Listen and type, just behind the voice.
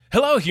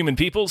Hello, human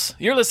peoples.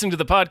 You're listening to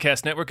the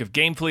podcast network of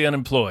Gamefully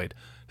Unemployed.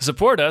 To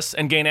support us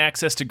and gain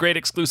access to great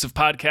exclusive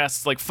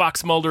podcasts like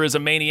Fox Mulder is a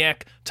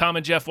Maniac, Tom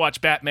and Jeff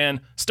Watch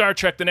Batman, Star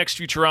Trek The Next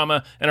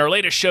Futurama, and our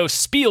latest show,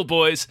 Spiel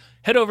Boys,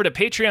 head over to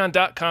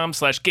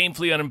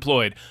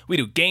patreon.com/gamefullyunemployed. We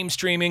do game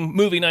streaming,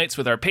 movie nights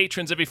with our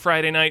patrons every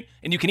Friday night,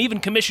 and you can even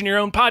commission your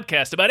own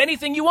podcast about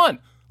anything you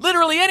want.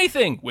 Literally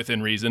anything,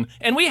 within reason,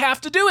 and we have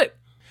to do it.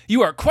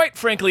 You are quite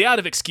frankly out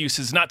of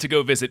excuses not to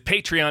go visit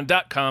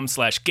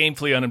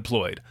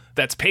patreon.com/gamefullyunemployed.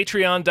 That's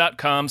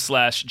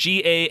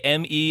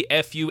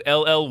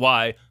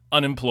patreon.com/GAMEFULLY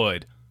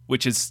unemployed,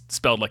 which is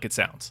spelled like it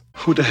sounds.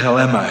 Who the hell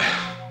am I?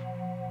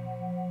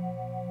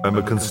 I'm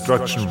a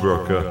construction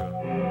worker.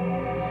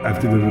 I have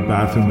to go to the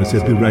bathroom. I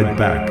said, be right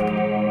back.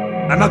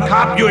 I'm a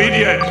cop, you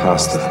idiot!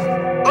 Pasta.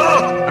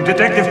 Oh, I'm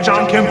Detective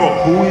John Kimball.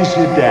 Who is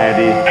your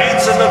daddy?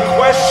 Answer the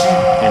question!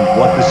 And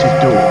what does he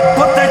do?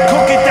 Put that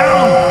cookie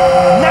down!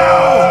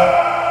 Now!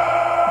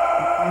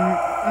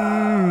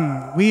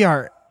 We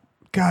are...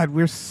 God,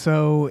 we're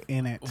so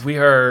in it.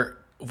 We're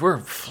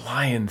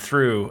flying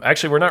through.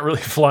 Actually, we're not really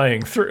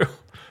flying through.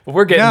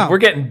 We're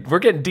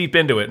getting deep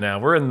into it now.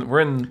 We're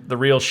in the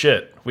real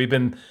shit. We've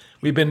been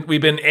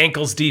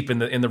ankles deep in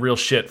the real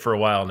shit for a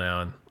while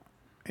now, and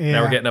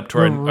now we're getting up to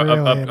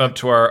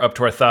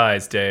our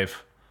thighs,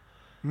 Dave.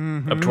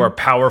 Mm-hmm. Up to our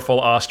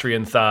powerful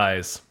Austrian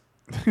thighs.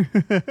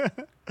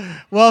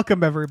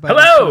 Welcome everybody.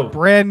 Hello. To a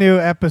brand new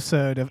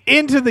episode of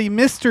Into the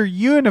Mr.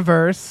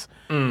 Universe.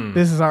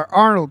 This is our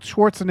Arnold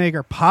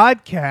Schwarzenegger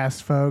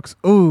podcast, folks.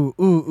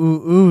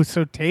 Ooh,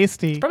 so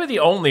tasty. It's probably the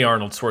only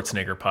Arnold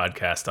Schwarzenegger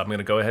podcast. I'm going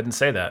to go ahead and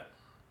say that.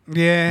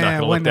 Yeah, not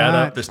going to look that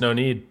up. There's no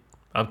need.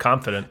 I'm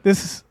confident.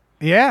 That's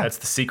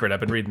the secret.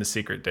 I've been reading The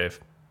Secret, Dave.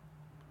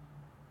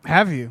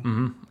 Have you?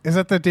 Mm-hmm. Is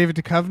that the David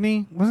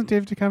Duchovny? Wasn't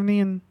David Duchovny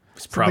in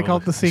something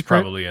called The Secret?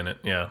 He's probably in it,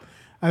 yeah.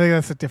 I think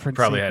that's a different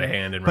Probably secret. had a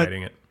hand in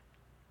writing it.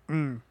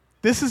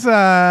 This is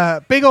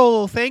a big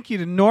old thank you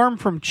to Norm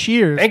from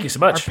Cheers. Thank you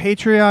so much. Our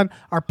Patreon,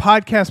 our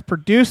podcast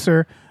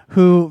producer,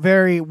 who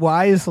very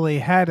wisely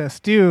had us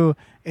do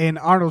an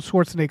Arnold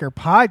Schwarzenegger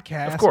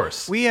podcast. Of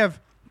course. We have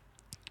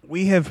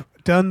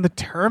done the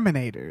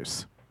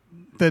Terminators.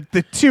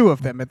 The two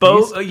of them at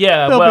least.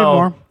 Yeah, There'll be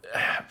more.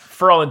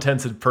 For all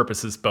intents and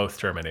purposes, both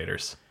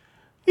Terminators.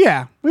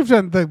 Yeah, we've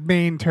done the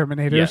main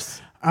Terminators.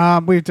 Yes.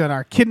 We've done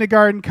our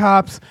Kindergarten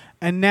Cops,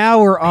 and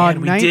now we're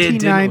on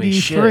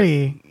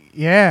 1993.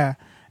 Yeah.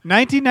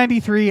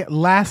 1993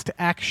 Last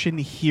Action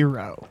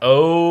Hero.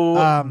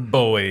 Oh,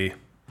 boy.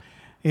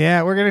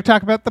 Yeah, we're going to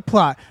talk about the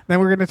plot. Then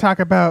we're going to talk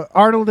about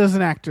Arnold as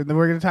an actor. Then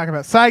we're going to talk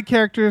about side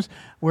characters.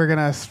 We're going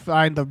to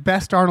find the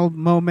best Arnold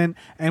moment.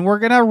 And we're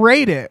going to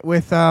rate it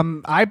with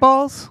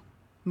eyeballs.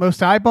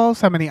 Most eyeballs.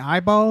 How many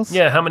eyeballs?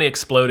 Yeah, how many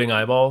exploding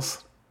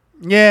eyeballs?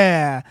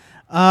 Yeah.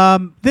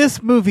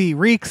 This movie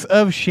reeks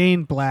of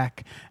Shane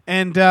Black.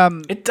 And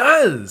it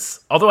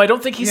does. Although I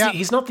don't think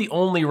he's not the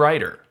only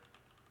writer.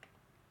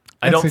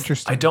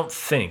 Interesting. I don't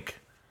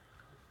think.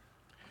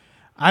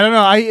 I don't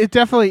know. I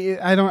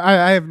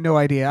have no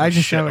idea. I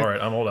just know it. All right.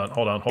 Hold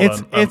on.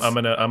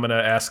 I'm gonna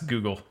ask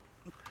Google.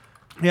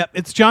 Yep,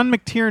 it's John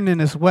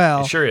McTiernan as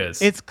well. It sure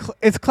is. It's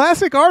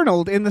classic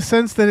Arnold in the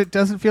sense that it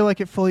doesn't feel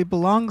like it fully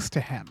belongs to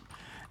him.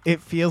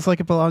 It feels like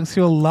it belongs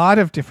to a lot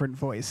of different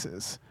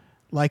voices,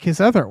 like his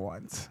other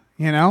ones.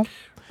 You know.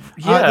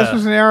 Yeah. This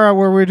was an era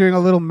where we were doing a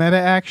little meta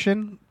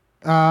action.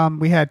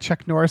 We had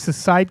Chuck Norris's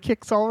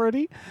sidekicks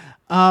already.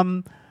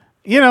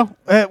 We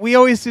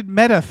always did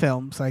meta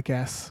films, I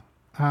guess.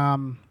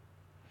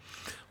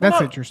 That's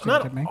interesting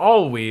to me. Not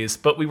always,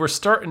 but we were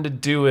starting to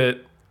do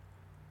it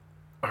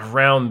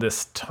around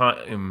this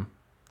time.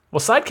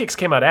 Well, Sidekicks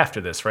came out after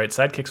this, right?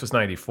 Sidekicks was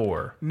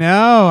 94.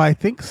 No, I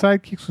think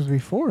Sidekicks was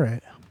before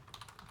it.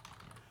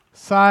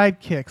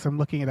 Sidekicks, I'm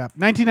looking it up.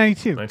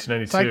 1992.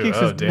 1992.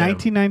 Sidekicks is damn.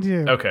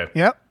 1992. Okay.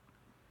 Yep.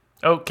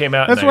 Oh, came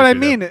out. That's in what I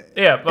 92, mean. Though.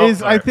 Yeah.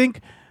 I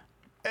think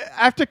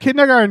after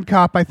Kindergarten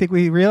Cop, I think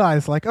we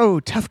realized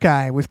tough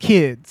guy with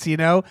kids,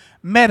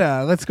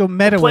 meta. Let's go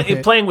meta with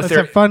it. Playing with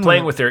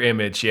their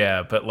image,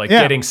 yeah, but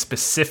getting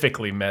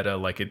specifically meta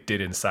like it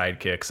did in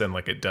Sidekicks and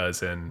like it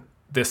does in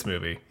this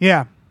movie.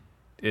 Yeah,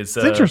 is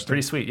interesting.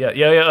 Pretty sweet.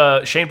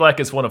 Yeah. Shane Black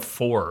is one of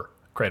 4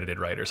 credited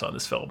writers on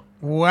this film.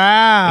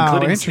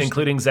 Wow,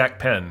 including Zach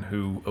Penn,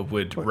 who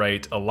would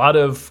write a lot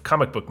of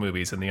comic book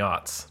movies in the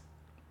aughts.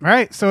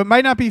 Right, so it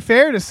might not be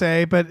fair to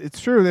say, but it's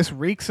true. This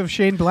reeks of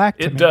Shane Black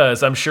to me. It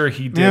does. I'm sure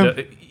he did.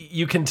 Yeah.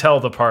 You can tell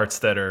the parts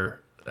that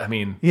are...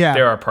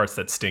 there are parts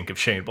that stink of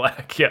Shane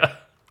Black, yeah.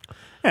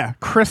 Yeah,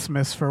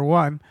 Christmas for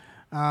one.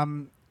 We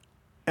don't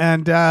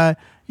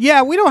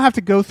have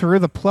to go through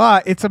the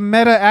plot. It's a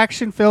meta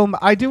action film.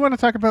 I do want to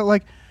talk about,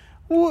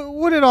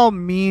 what it all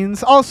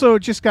means. Also,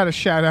 just got a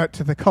shout out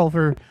to the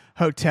Culver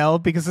Hotel,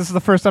 because this is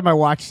the first time I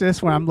watched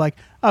this when I'm like,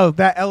 oh,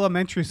 that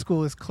elementary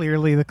school is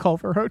clearly the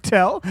Culver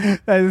Hotel.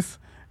 That is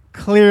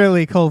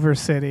clearly Culver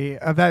City.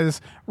 That is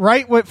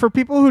right. For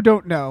people who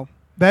don't know,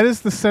 that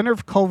is the center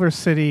of Culver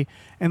City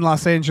in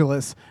Los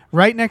Angeles,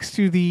 right next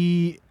to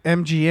the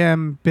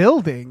MGM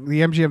building,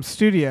 the MGM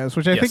Studios,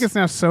 which I think is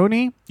now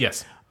Sony.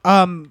 Yes.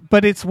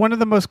 But it's one of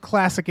the most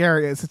classic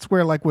areas. It's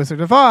where like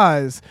Wizard of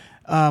Oz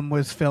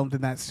was filmed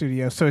in that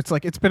studio. So it's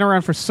like it's been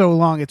around for so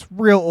long. It's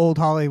real old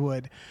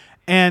Hollywood.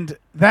 And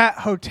that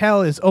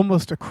hotel is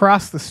almost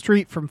across the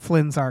street from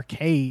Flynn's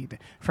Arcade,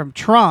 from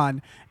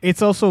Tron.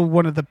 It's also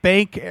one of the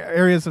bank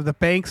areas of the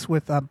banks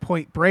with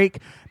Point Break.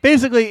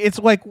 Basically, it's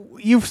like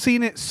you've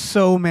seen it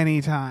so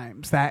many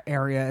times, that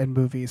area in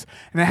movies.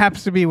 And it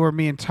happens to be where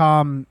me and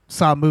Tom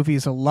saw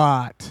movies a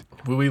lot.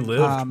 Well, we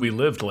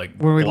lived like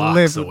where we blocks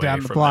lived away down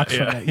the from blocks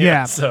that. from it.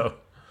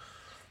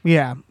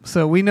 Yeah.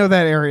 So we know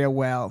that area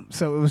well.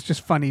 So it was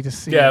just funny to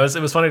see. Yeah, it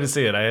was funny to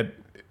see it. I had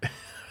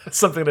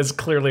something that's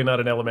clearly not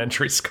an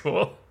elementary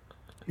school.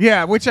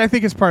 Yeah, which I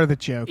think is part of the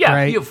joke,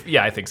 right?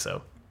 Yeah, I think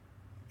so.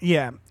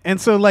 Yeah,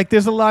 and so like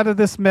there's a lot of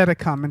this meta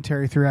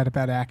commentary throughout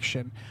about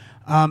action.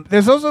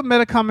 There's also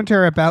meta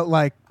commentary about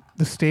like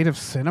the state of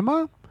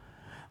cinema.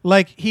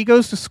 Like he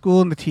goes to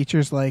school and the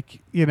teacher's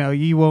like,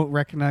 you won't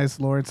recognize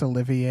Laurence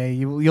Olivier.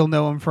 You'll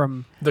know him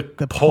from the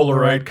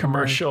Polaroid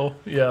commercial.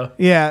 Yeah.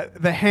 Yeah,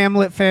 the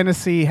Hamlet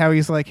fantasy, how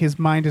he's like his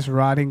mind is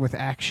rotting with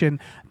action.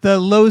 The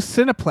Lowe's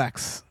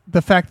Cineplex,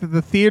 the fact that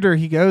the theater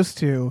he goes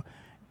to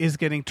is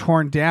getting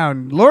torn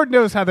down. Lord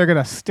knows how they're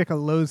going to stick a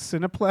Lowe's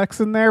Cineplex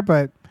in there,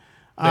 but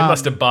they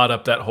must have bought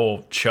up that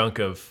whole chunk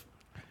of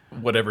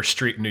whatever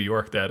street in New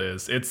York that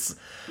is. It's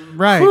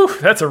right. Whew,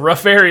 that's a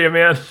rough area,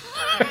 man.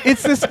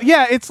 It's this.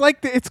 Yeah,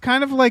 it's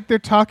kind of like they're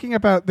talking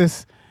about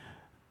this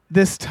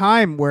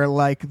time where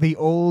like the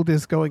old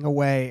is going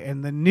away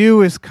and the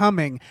new is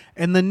coming,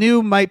 and the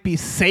new might be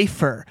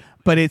safer,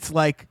 but it's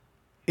like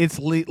it's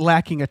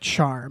lacking a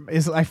charm.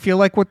 I feel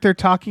like what they're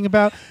talking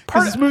about.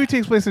 Because this movie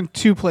takes place in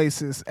two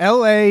places: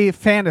 L.A.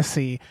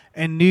 fantasy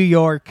and New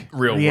York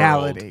real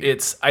reality.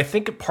 World. I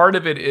think part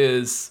of it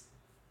is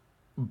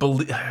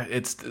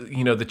it's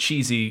the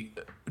cheesy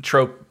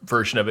trope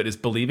version of it is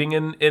believing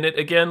in it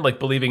again, like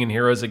believing in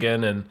heroes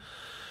again, and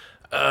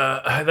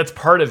that's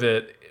part of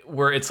it.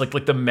 Where it's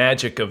like the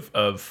magic of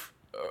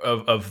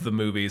the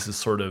movies is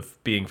sort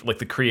of being like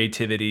the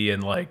creativity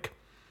and like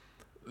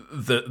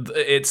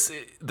it's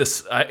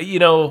this I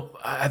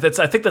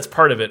think that's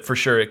part of it for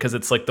sure, because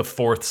it's like the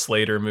fourth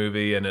Slater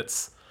movie and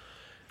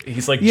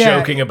he's like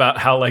joking about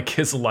how like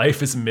his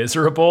life is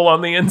miserable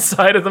on the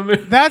inside of the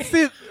movie. That's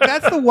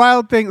the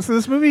wild thing. So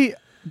this movie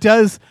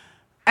does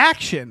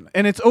action,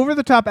 and it's over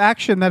the top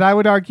action that I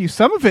would argue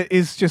some of it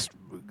is just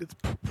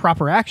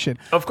proper action.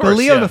 Of course, the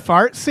Leo the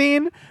fart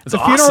scene, it's the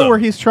funeral awesome. where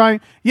he's trying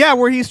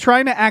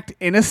to act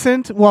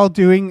innocent while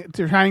trying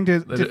to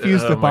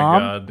defuse the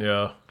bomb. Oh my God,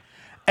 yeah.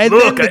 And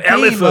Look, then the an game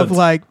elephant. of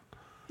like,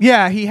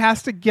 yeah, he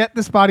has to get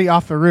this body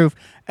off the roof,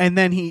 and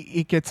then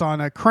he gets on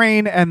a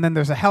crane, and then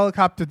there's a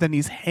helicopter. Then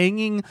he's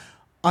hanging.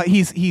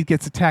 He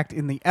gets attacked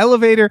in the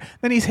elevator.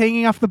 Then he's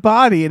hanging off the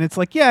body, and it's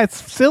like, yeah,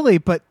 it's silly,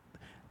 but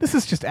this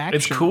is just action.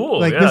 It's cool.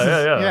 Like,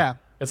 yeah.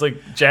 It's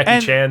like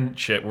Jackie Chan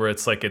shit, where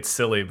it's like it's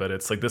silly, but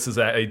it's like this is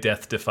a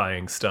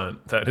death-defying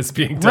stunt that is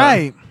being done.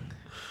 Right.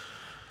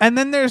 And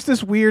then there's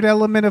this weird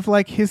element of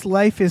like his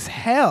life is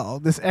hell,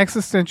 this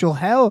existential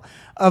hell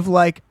of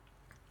like,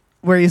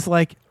 where he's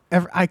like,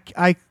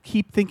 I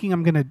keep thinking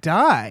I'm gonna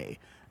die,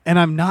 and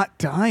I'm not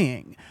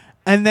dying.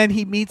 And then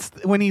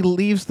when he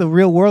leaves the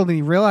real world and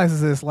he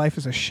realizes that his life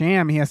is a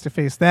sham, he has to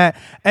face that.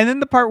 And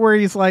then the part where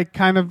he's like,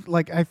 kind of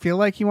like, I feel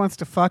like he wants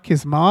to fuck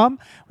his mom,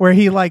 where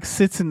he like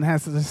sits and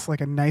has this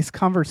like a nice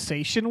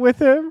conversation with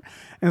him.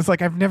 And it's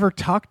like, I've never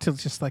talked to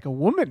just like a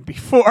woman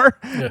before.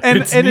 Yeah, and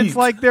neat. it's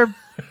like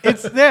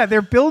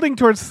they're building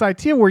towards this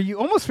idea where you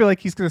almost feel like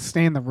he's going to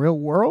stay in the real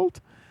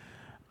world.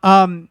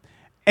 And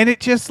it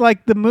just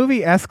like the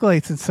movie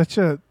escalates in such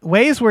a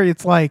ways where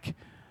it's like,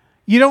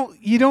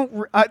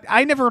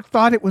 I never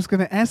thought it was going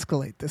to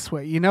escalate this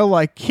way.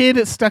 Like kid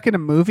is stuck in a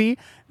movie,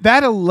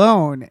 that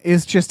alone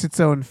is just its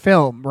own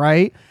film,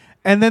 right?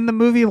 And then the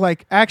movie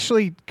like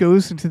actually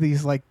goes into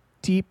these like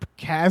deep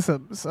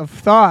chasms of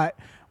thought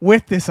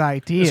with this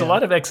idea. There's a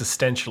lot of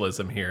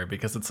existentialism here,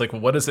 because it's like,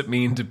 what does it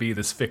mean to be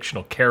this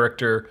fictional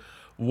character?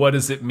 What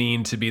does it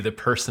mean to be the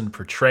person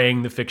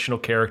portraying the fictional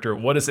character?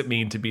 What does it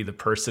mean to be the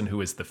person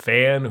who is the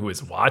fan, who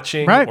is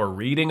watching or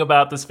reading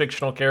about this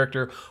fictional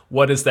character?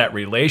 What is that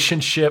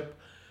relationship?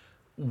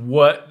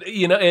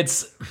 It's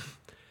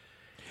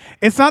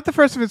not the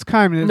first of its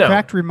kind. And in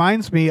fact,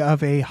 reminds me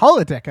of a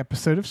holodeck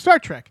episode of Star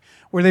Trek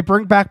where they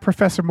bring back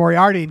Professor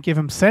Moriarty and give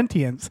him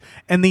sentience.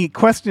 And the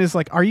question is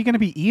like, are you going to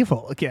be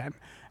evil again?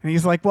 And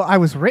he's like, well, I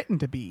was written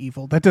to be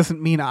evil. That doesn't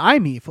mean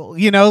I'm evil.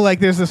 Like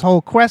there's this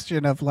whole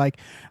question of like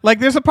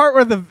there's a part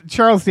where the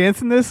Charles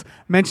Dance in this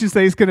mentions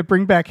that he's going to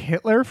bring back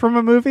Hitler from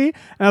a movie.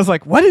 And I was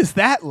like, what is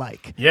that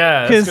like?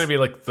 Yeah, it's going to be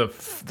like the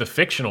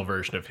fictional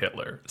version of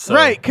Hitler. So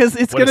right, because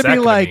it's going to be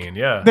like,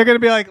 they're going to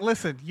be like,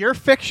 listen, you're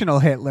fictional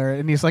Hitler.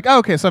 And he's like, oh,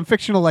 okay, so I'm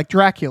fictional like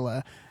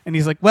Dracula. And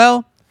he's like,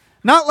 well,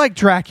 not like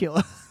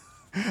Dracula.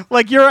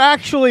 Like you're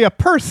actually a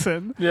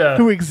person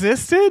who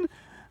existed.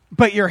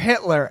 But you're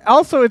Hitler.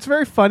 Also, it's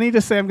very funny to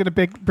say I'm going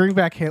to bring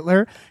back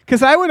Hitler,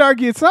 because I would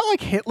argue it's not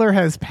like Hitler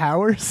has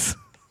powers.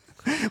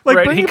 Like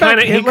right, bringing back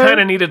he Hitler. kind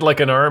of needed like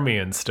an army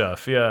and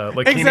stuff. Yeah,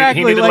 like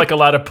Exactly, he needed like- like a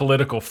lot of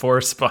political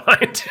force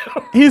behind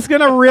him. He's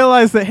gonna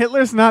realize that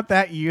Hitler's not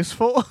that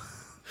useful.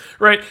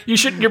 Right,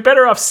 you're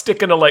better off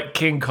sticking to like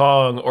King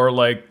Kong or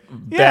like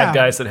Yeah. bad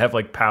guys that have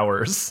like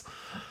powers.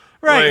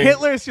 Right, Like-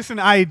 Hitler is just an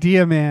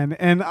idea man,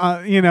 and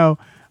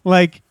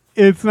like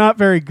it's not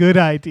very good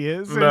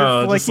ideas. And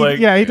No, it's just like-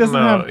 he doesn't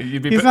no, have.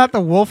 you'd be He's be- not the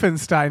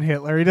Wolfenstein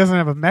Hitler. He doesn't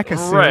have a mecha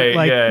suit. Right,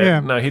 Like,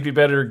 yeah. No, he'd be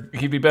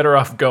better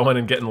off going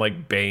and getting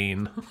like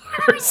Bane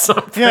or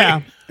something.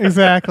 Yeah,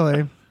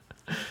 exactly.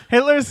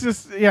 Hitler's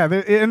just and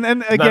again,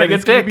 Not a good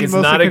it's gonna pick. be It's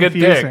mostly not a good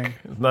confusing. pick.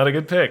 It's not a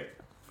good pick.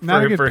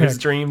 Not a good for pick. his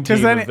dream 'Cause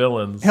team then of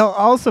villains. He'll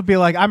also be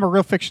like, I'm a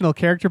real fictional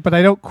character, but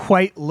I don't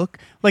quite look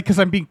like, because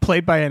I'm being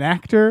played by an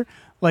actor.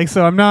 Like,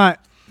 so I'm not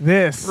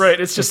this. Right,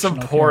 it's just some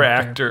fictional poor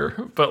character.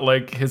 actor, but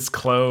like his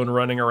clone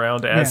running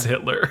around as Yeah.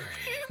 Hitler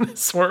in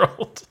this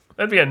world.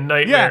 That'd be a Yeah,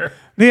 nightmare.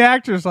 the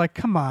actor's like,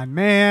 come on,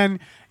 man.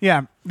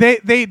 Yeah,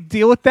 they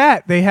deal with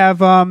that. They have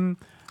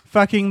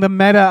fucking the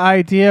meta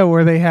idea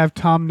where they have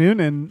Tom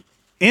Noonan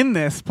in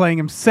this playing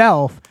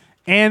himself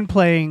and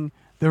playing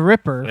the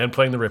Ripper. And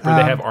playing the Ripper,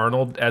 they have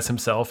Arnold as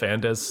himself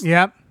and as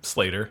Yep.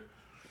 Slater.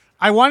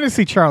 I want to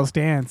see Charles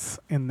Dance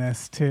in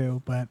this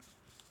too, but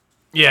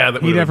Yeah,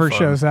 that He would've been never fun.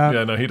 shows up.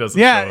 Yeah, no, he doesn't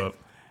Yeah. show up.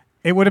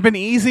 it would have been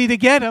easy to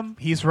get him.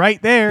 He's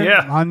right there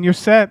Yeah. on your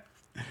set.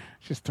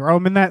 Just throw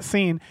him in that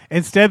scene.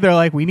 Instead, they're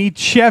like, we need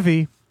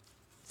Chevy.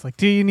 It's like,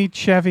 do you need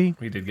Chevy?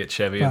 We did get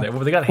Chevy in there. Well,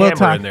 they got We'll Hammer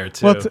talk- in there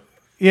too.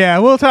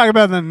 we'll talk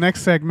about that in the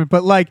next segment.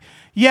 But like,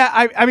 yeah,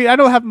 I mean, I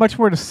don't have much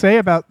more to say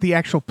about the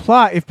actual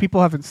plot. If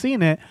people haven't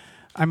seen it,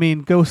 I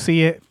mean, go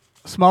see it.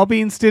 Small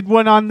Beans did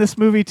one on this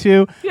movie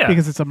too, Yeah.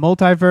 because it's a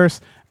multiverse.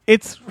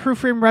 It's Who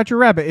Framed Roger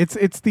Rabbit.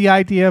 It's the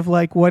idea of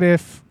like, what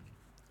if?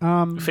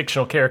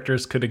 Fictional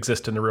characters could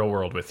exist in the real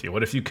world with you.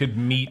 What if you could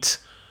meet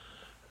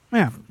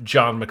Yeah,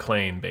 John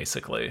McClane,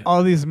 basically?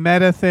 all these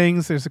meta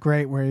things. There's a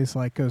great where he's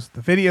like goes to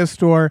the video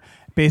store.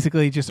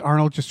 Basically, just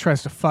Arnold just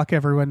tries to fuck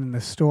everyone in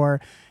the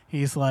store.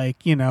 He's like,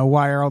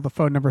 why are all the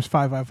phone numbers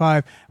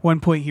 555?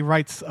 One point he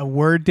writes a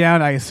word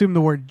down. I assume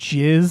the word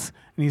jizz,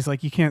 and he's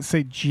like, you can't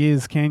say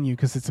jizz, can you?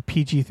 Because it's a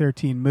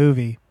PG-13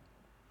 movie.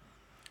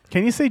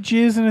 Can you say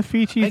jizz in a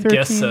PG-13? I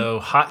guess so.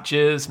 Hot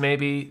jizz,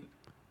 maybe.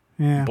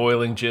 Yeah,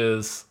 Boiling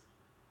jizz.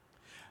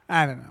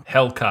 I don't know.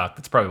 Hellcock.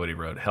 That's probably what he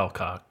wrote.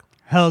 Hellcock.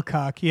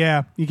 Hellcock.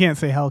 Yeah, you can't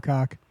say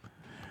hellcock.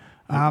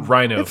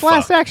 Rhino. it's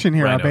Last Action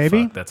Hero, Rhino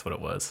baby. Fuck. That's what it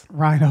was.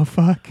 Rhino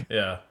fuck.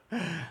 Yeah.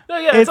 No,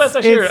 yeah, it's Last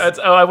Action Hero. it's-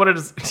 I wanted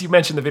to. You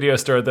mentioned the video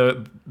store.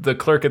 The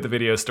clerk at the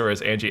video store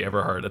is Angie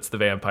Everhart. That's the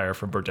vampire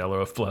from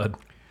Bordello of Blood.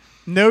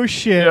 No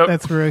shit. Yep.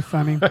 That's really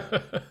funny.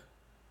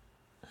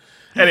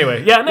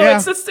 Anyway, yeah, no, Yeah.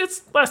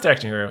 It's Last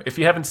Action Hero. If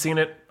you haven't seen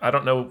it, I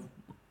don't know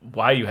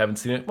why you haven't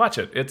seen it. Watch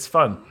it. It's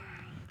fun.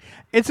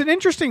 It's an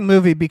interesting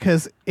movie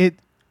because it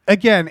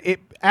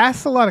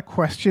asks a lot of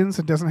questions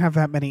and doesn't have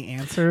that many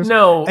answers.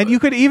 No. And you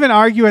could even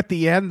argue at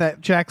the end that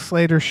Jack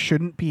Slater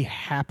shouldn't be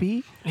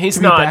happy. He's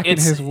to be not. back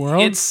It's in his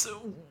world. It's.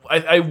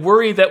 I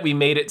worry that we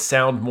made it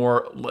sound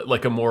more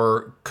like a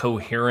more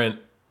coherent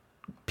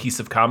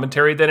piece of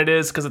commentary than it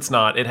is, because it's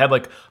not. It had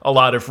like a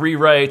lot of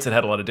rewrites. It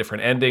had a lot of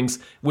different endings,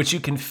 which you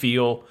can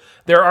feel.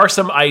 There are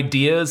some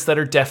ideas that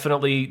are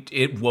definitely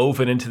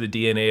woven into the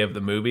DNA of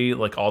the movie,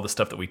 like all the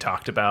stuff that we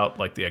talked about,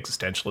 like the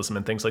existentialism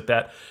and things like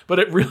that. But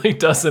it really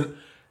doesn't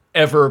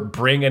ever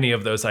bring any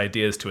of those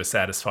ideas to a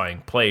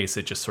satisfying place.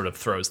 It just sort of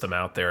throws them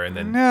out there and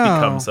then No.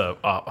 becomes a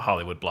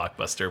Hollywood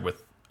blockbuster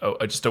with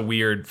just a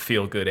weird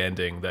feel-good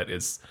ending that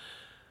is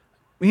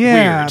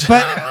yeah, weird.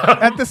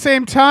 but at the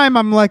same time,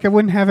 I'm like, I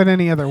wouldn't have it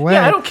any other way.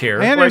 Yeah, I don't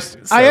care. I, Like, I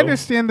so-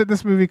 understand that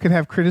this movie could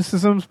have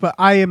criticisms, but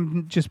I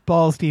am just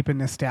balls deep in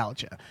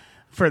nostalgia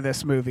for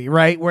this movie,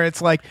 right? Where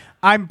it's like,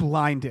 I'm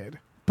blinded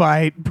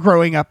by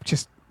growing up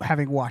just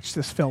having watched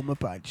this film a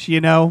bunch,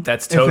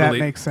 That's if totally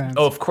that makes sense.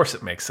 Oh, of course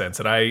it makes sense,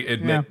 and I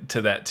admit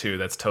to that too.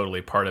 That's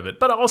totally part of it.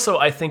 But also,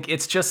 I think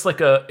it's just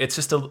like a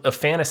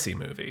fantasy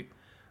movie,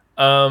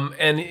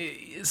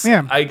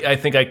 Yeah. I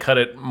think I cut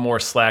it more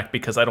slack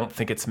because I don't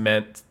think it's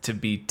meant to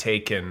be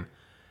taken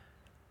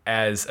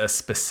as a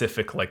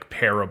specific like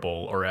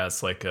parable or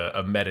as like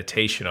a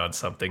meditation on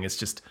something. It's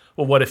just,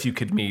 well, what if you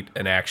could meet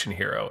an action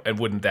hero, and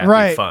wouldn't that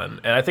Right. be fun?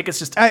 And I think it's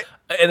just, I-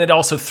 and it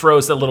also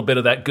throws a little bit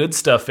of that good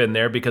stuff in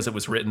there because it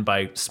was written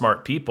by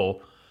smart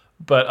people.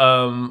 But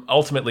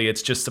ultimately,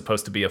 it's just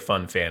supposed to be a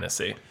fun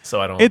fantasy.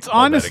 So I don't. It's hold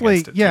that honestly-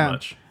 against it yeah. Too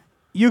much.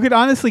 You could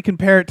honestly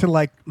compare it to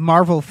like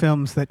Marvel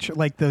films that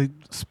like the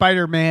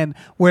Spider-Man,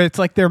 where it's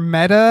like they're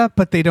meta,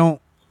 but they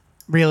don't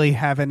really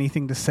have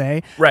anything to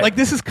say. Right. Like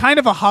this is kind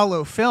of a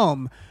hollow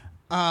film.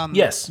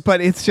 Yes.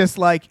 But it's just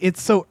like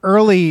it's so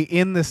early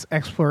in this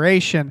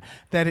exploration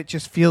that it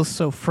just feels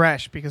so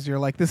fresh because you're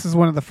like, this is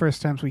one of the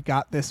first times we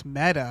got this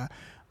meta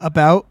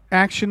about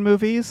action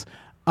movies.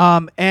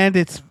 And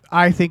it's,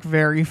 I think,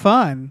 very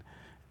fun.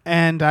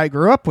 And I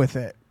grew up with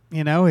it.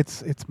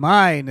 It's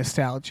my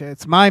nostalgia.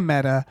 It's my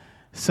meta.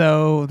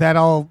 So that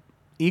all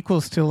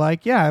equals to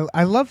like, yeah,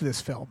 I love this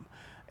film.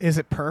 Is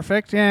it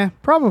perfect? Yeah,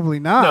 probably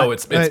not. No,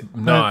 it's But-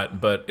 not.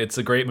 But it's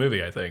a great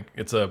movie. I think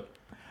it's a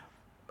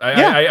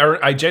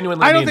I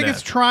genuinely I don't mean think that.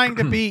 it's trying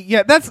to be.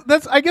 Yeah,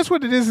 that's I guess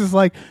what it is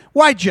like,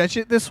 why judge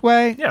it this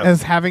way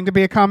as having to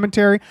be a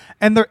commentary?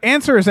 And the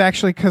answer is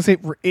actually because it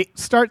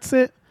starts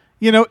it.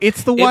 You know,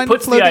 it's the one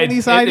floating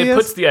these ideas. It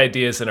puts the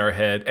ideas in our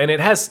head, and it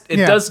has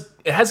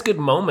good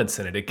moments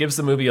in it. It gives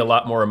the movie a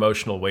lot more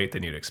emotional weight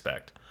than you'd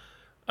expect.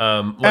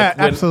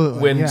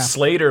 Absolutely. When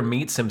Slater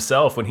meets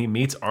himself, when he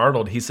meets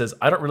Arnold, he says,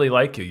 "I don't really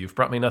like you. You've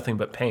brought me nothing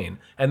but pain,"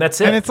 and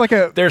that's it. And it's like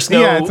it's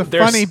a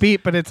funny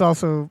beat, but it's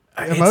also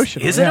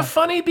emotional. Is it a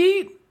funny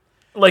beat?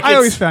 Like I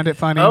always found it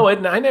funny. Oh,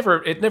 it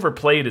never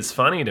played as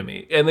funny to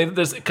me, and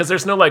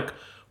there's no like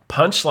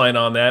punchline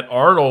on that.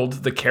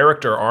 Arnold, the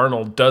character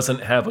Arnold,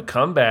 doesn't have a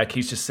comeback.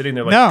 He's just sitting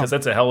there like, because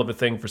that's a hell of a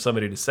thing for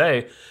somebody to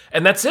say,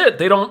 and that's it.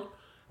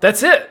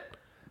 That's it.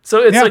 So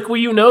it's like, well,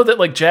 you know that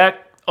like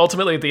Jack.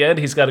 Ultimately, at the end,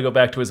 he's got to go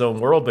back to his own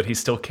world, but he's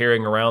still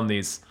carrying around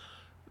these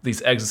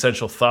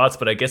existential thoughts.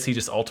 But I guess he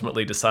just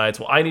ultimately decides,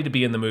 well, I need to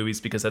be in the movies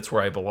because that's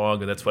where I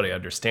belong and that's what I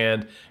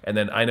understand. And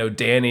then I know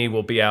Danny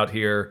will be out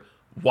here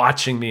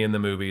watching me in the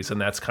movies, and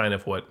that's kind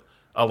of what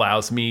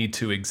allows me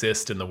to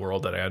exist in the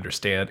world that I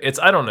understand.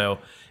 I don't know.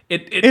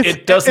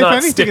 It does not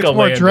anything, stick it's a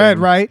more landing. dread,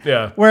 right?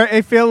 Yeah. Where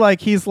I feel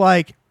like he's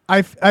like,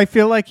 I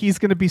feel like he's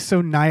going to be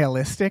so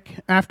nihilistic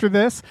after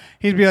this.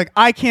 He'd be like,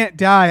 I can't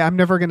die. I'm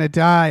never going to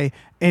die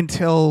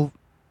until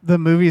the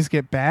movies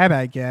get bad,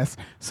 I guess.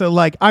 So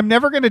like, I'm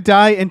never going to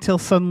die until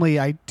suddenly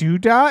I do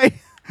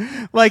die.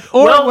 Like,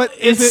 or Well, what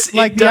is it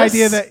like the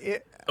idea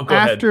that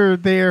after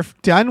they're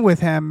done with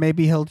him,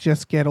 maybe he'll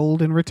just get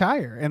old and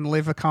retire and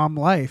live a calm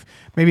life.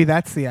 Maybe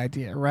that's the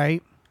idea,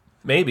 right?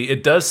 Maybe.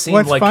 It does seem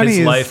like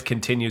his life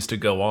continues to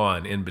go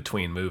on in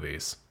between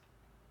movies.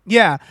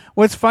 Yeah.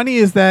 What's funny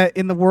is that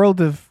in the world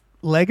of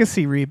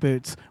legacy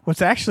reboots,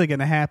 what's actually going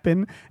to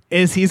happen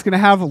is he's going to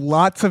have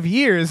lots of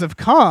years of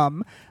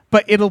calm,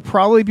 but it'll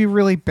probably be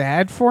really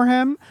bad for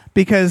him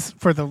because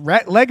for the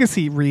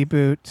legacy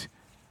reboot,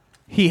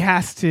 he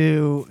has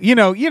to, you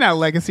know how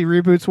legacy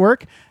reboots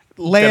work.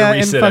 Leia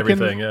reset and fucking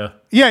everything,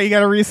 you got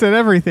to reset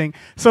everything.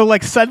 So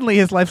like suddenly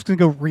his life's going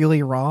to go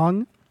really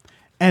wrong.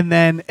 And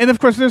of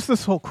course there's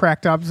this whole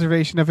cracked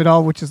observation of it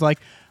all, which is like,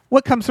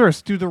 what comes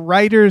first? Do the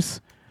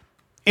writers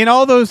in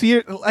all those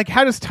years, like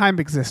how does time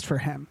exist for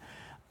him?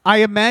 I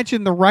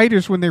imagine the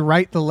writers, when they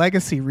write the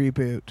legacy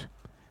reboot,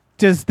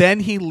 does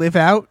then he live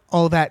out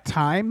all that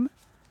time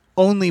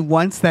only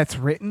once that's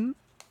written?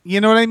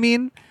 You know what I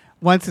mean?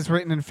 Once it's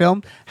written and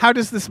filmed. How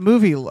does this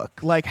movie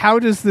look? Like, how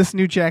does this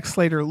new Jack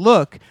Slater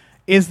look?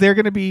 Is there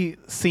going to be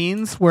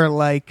scenes where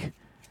like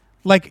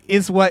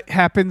is what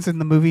happens in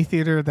the movie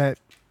theater that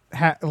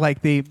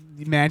like the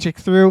magic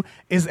through?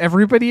 Is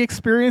everybody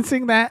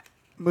experiencing that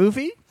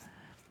movie?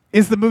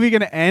 Is the movie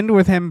going to end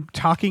with him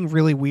talking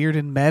really weird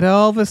and meta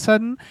all of a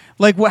sudden?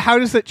 Like, how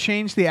does that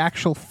change the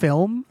actual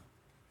film?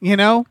 You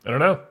know? I don't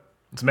know.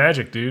 It's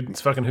magic, dude.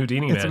 It's fucking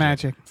Houdini magic. It's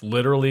magic. It's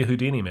literally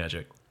Houdini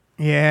magic.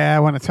 Yeah, I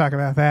want to talk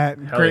about that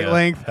in great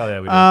length. Hell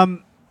yeah, we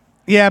do.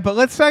 Yeah, but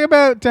let's talk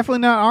about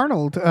definitely not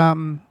Arnold.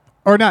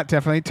 Or not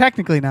definitely.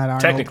 Technically not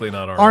Arnold. Technically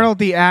not Arnold. Arnold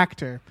the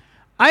actor.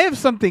 I have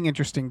something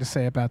interesting to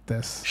say about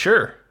this.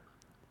 Sure.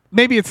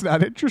 Maybe it's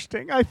not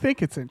interesting. I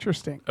think it's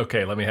interesting.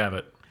 Okay, let me have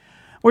it.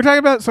 We're talking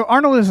about, so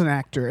Arnold is an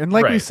actor. And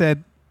like we Right.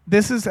 said,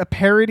 this is a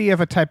parody of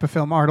a type of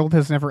film Arnold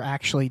has never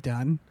actually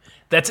done.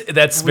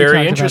 That's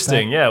very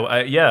interesting.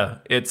 Yeah,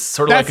 it's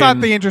sort of That's like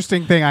not the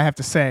interesting thing I have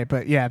to say,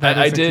 but yeah, that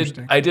is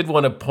interesting. I did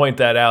want to point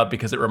that out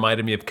because it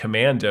reminded me of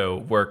Commando,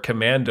 where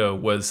Commando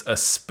was a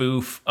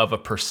spoof of a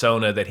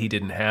persona that he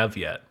didn't have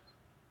yet.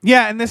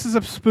 Yeah, and this is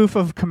a spoof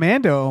of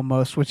Commando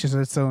almost, which is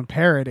its own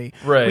parody.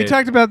 Right. We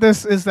talked about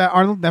this, is that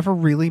Arnold never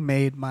really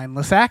made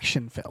mindless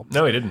action films.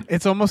 No, he didn't.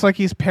 It's almost like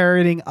he's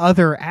parodying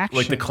other action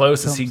Like the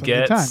closest he films of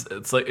the gets, time.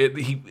 it's like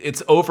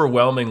it's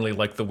overwhelmingly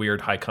like the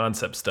weird high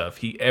concept stuff.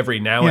 He every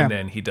now and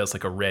then he does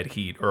like a Red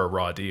Heat or a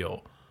Raw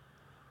Deal.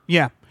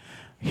 Yeah.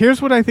 Here's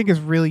what I think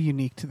is really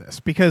unique to this,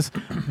 because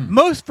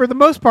for the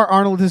most part,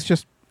 Arnold is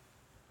just,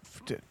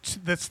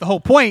 that's the whole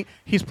point.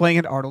 He's playing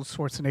an Arnold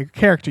Schwarzenegger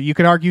character. You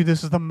could argue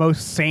this is the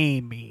most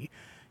sane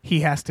he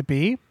has to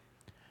be.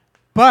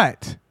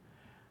 But,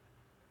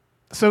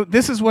 so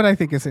this is what I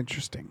think is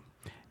interesting,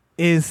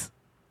 is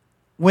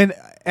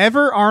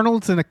whenever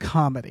Arnold's in a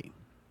comedy,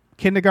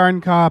 Kindergarten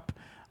Cop,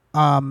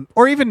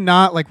 or even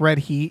not like Red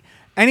Heat,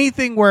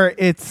 anything where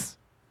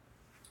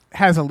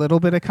has a little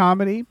bit of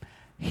comedy,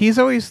 he's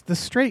always the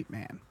straight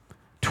man.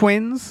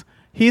 Twins,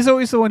 he's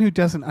always the one who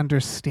doesn't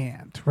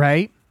understand,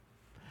 right?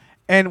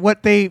 And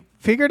what they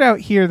figured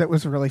out here that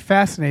was really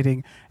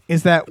fascinating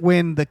is that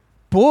when the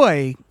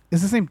boy,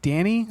 is his name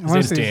Danny? His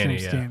name's Danny,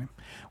 Danny.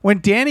 When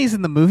Danny's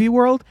in the movie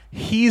world,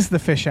 he's the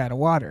fish out of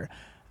water.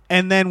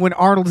 And then when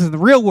Arnold is in the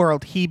real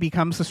world, he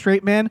becomes the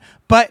straight man.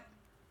 But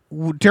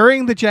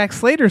during the Jack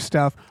Slater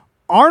stuff,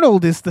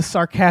 Arnold is the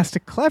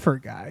sarcastic, clever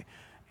guy.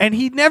 And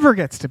he never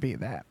gets to be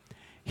that.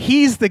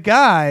 He's the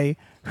guy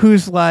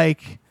who's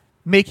like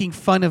making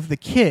fun of the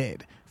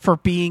kid for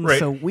being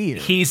so weird.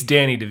 He's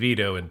Danny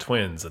DeVito in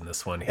Twins in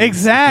this one.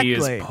 Exactly. He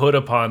is put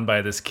upon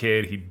by this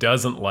kid. He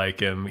doesn't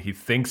like him. He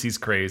thinks he's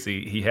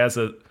crazy. He has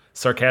a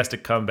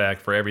sarcastic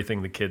comeback for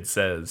everything the kid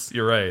says.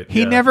 You're right.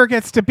 He never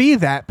gets to be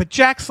that, but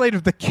Jack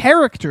Slater, the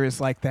character, is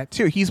like that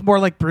too. He's more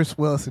like Bruce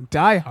Willis in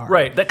Die Hard.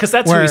 Right, because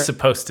that's who he's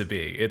supposed to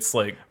be. It's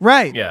like...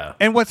 Right. Yeah.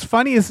 And what's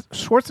funny is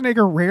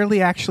Schwarzenegger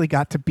rarely actually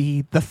got to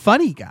be the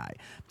funny guy.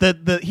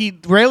 He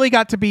rarely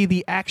got to be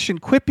the action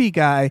quippy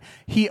guy.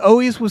 He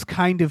always was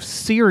kind of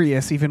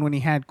serious, even when he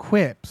had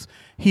quips.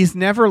 He's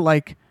never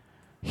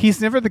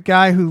the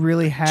guy who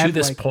really had... To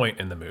this point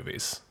in the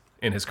movies,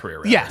 in his career.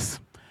 Rather. Yes.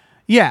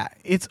 Yeah,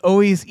 it's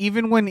always,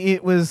 even when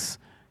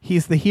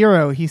he's the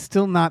hero, he's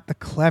still not the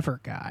clever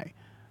guy.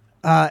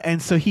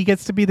 And so he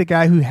gets to be the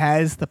guy who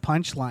has the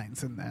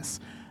punchlines in this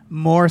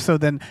more so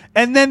than,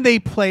 and then they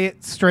play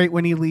it straight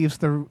when he goes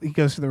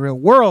to the real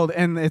world.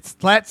 And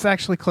that's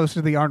actually closer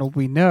to the Arnold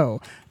we know,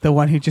 the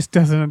one who just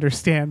doesn't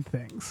understand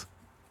things.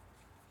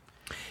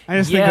 I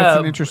just think that's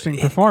an interesting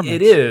performance.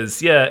 It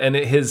is. Yeah. And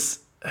it's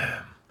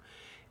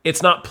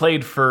not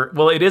played for,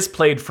 well, it is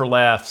played for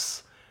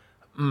laughs.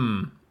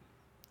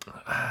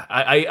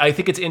 I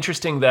think it's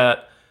interesting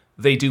that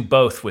they do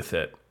both with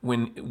it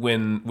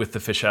when with the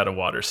fish out of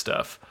water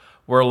stuff,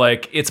 where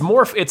like it's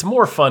more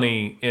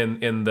funny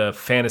in the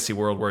fantasy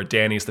world where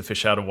Danny's the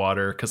fish out of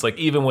water, because like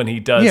even when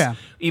he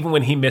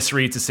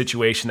misreads a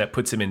situation that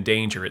puts him in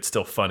danger, it's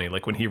still funny.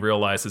 Like when he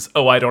realizes,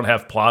 oh, I don't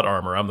have plot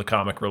armor, I'm the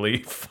comic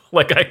relief.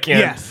 Like I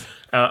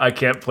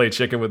can't play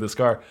chicken with this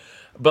car.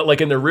 But like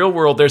in the real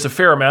world, there's a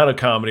fair amount of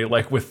comedy,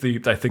 like with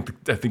I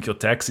think your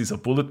taxis are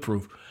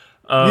bulletproof.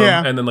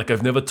 And then like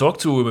I've never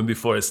talked to a woman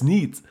before. It's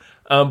neat.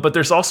 But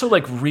there's also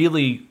like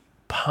really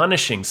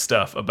punishing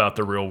stuff about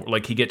the real.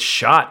 Like he gets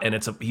shot and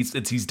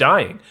he's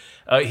dying.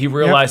 He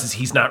realizes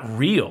he's not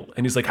real,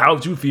 and he's like, "How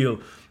would you feel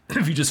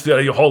if you just feel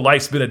like your whole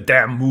life's been a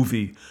damn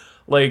movie?"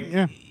 Like,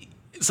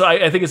 so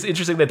I think it's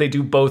interesting that they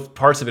do both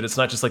parts of it. It's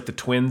not just like the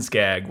twins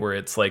gag where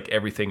it's like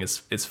everything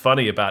is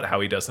funny about how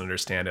he doesn't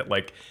understand it.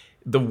 Like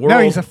the world. No,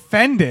 he's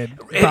offended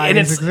by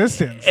his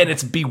existence, and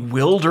it's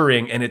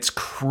bewildering and it's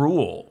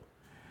cruel.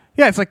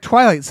 Yeah, it's like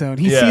Twilight Zone.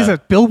 He sees a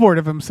billboard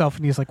of himself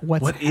and he's like,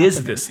 what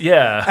is this?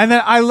 Yeah. And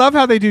then I love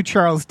how they do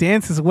Charles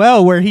Dance as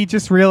well, where he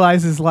just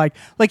realizes like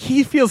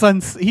he feels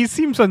he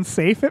seems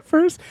unsafe at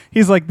first.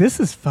 He's like, this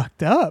is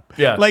fucked up.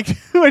 Yeah. Like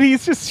when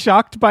he's just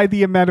shocked by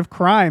the amount of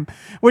crime,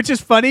 which is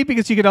funny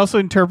because you could also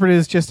interpret it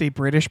as just a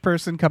British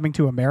person coming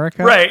to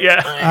America. Right,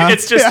 yeah.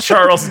 It's just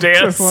Charles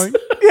Dance. Like,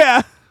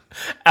 yeah.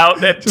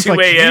 Out at just 2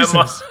 a.m.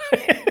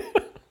 Like,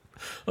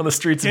 on the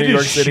streets of New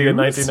York City in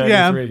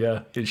 1993.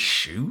 Yeah. His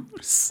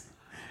shoes.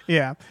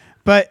 Yeah.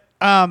 But,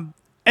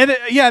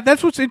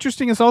 that's what's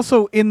interesting is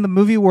also in the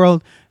movie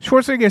world,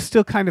 Schwarzenegger is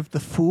still kind of the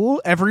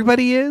fool.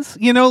 Everybody is,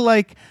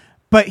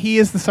 but he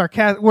is the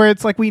sarcastic, where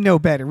it's like we know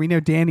better. We know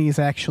Danny is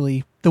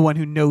actually the one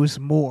who knows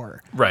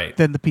more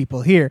than the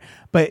people here.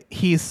 But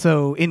he's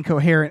so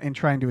incoherent in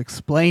trying to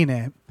explain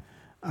it.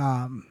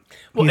 And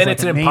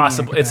it's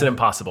an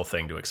impossible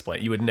thing to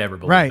explain. You would never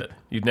believe it.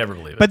 You'd never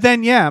believe it. But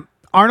then,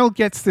 Arnold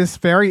gets this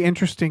very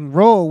interesting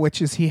role,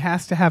 which is he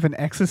has to have an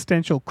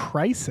existential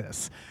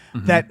crisis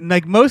that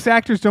like most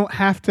actors don't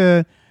have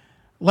to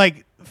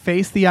like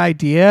face the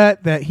idea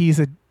that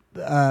he's a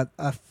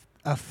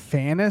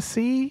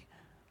fantasy,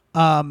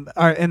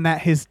 and that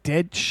his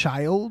dead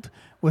child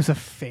was a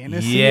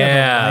fantasy.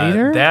 Yeah, of a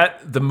writer.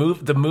 That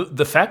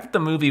the fact that the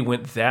movie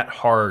went that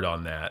hard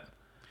on that.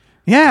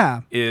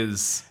 Yeah,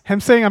 is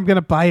him saying I'm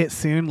gonna buy it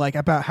soon, like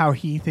about how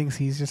he thinks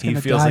he's just gonna die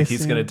soon. He feels like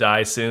he's gonna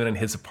die soon, and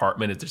his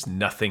apartment there's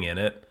nothing in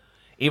it.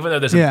 Even though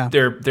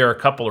there are a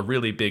couple of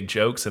really big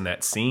jokes in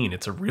that scene,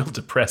 it's a real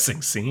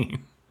depressing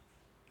scene.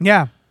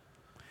 Yeah.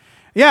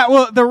 Yeah,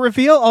 well, the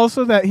reveal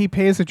also that he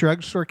pays a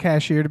drugstore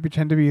cashier to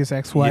pretend to be his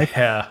ex-wife,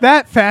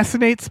 that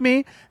fascinates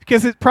me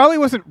because it probably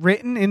wasn't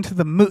written into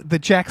the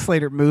Jack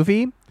Slater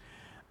movie.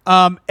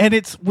 And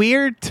it's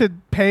weird to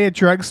pay a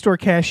drugstore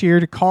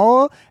cashier to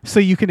call so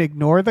you can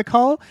ignore the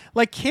call.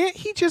 Like, can't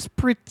he just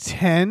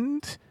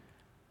pretend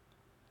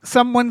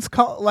someone's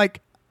call? Like,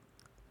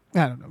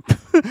 I don't know.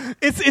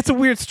 It's a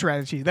weird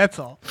strategy. That's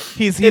all.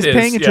 He's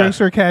paying a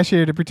drugstore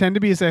cashier to pretend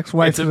to be his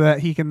ex-wife so that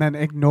he can then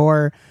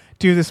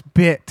do this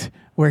bit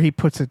where he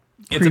puts a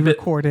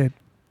pre-recorded.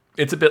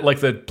 It's a bit like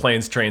the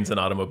Planes, Trains, and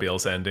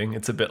Automobiles ending.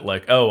 It's a bit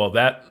like, oh, well,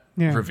 that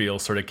reveal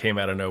sort of came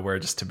out of nowhere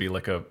just to be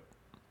like a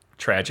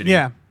tragedy.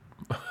 Yeah.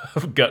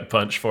 Gut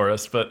punch for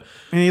us, and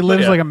he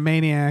lives like a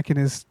maniac in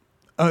his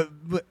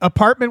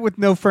apartment with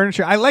no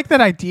furniture. I like that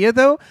idea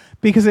though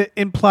because it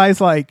implies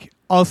like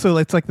also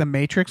it's like the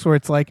Matrix where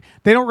it's like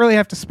they don't really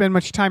have to spend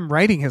much time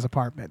writing his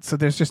apartment, so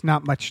there's just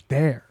not much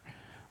there.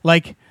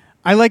 Like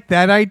I like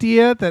that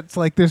idea that's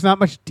like there's not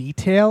much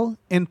detail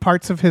in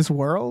parts of his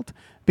world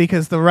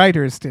because the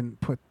writers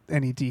didn't put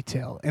any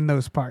detail in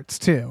those parts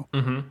too.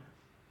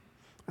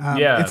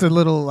 It's a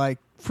little like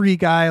Free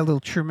Guy, a little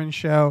Truman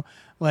Show.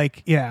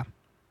 Like, yeah.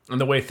 And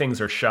the way things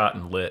are shot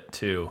and lit,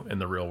 too, in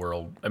the real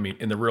world. I mean,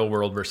 in the real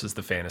world versus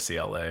the fantasy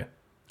LA.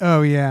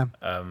 Oh, yeah.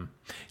 I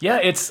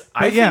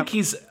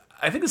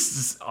think this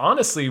is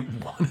honestly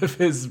one of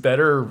his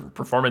better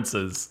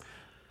performances.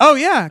 Oh,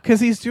 yeah, because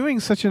he's doing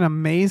such an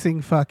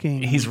amazing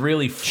fucking He's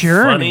really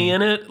journey. funny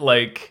in it.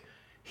 Like,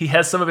 he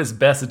has some of his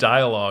best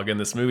dialogue in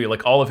this movie.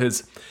 Like all of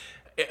his.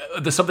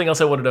 There's something else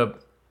I wanted to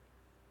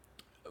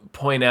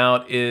point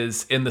out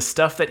is in the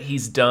stuff that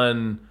he's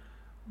done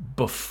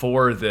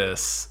before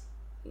this,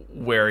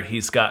 where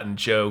he's gotten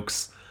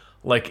jokes.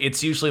 Like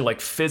it's usually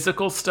like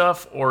physical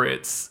stuff or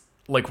it's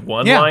like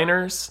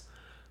one-liners.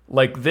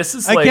 Like this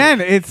is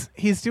again,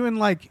 he's doing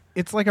like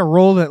it's like a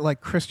role that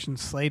like Christian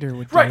Slater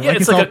would do. Right? Yeah, like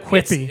it's like all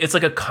quippy. It's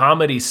like a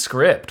comedy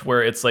script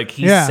where it's like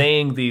he's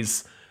saying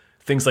these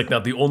things like, now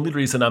the only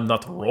reason I'm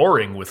not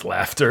roaring with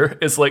laughter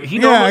is like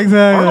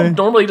Arnold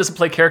normally doesn't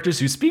play characters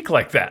who speak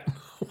like that.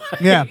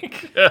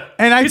 Like,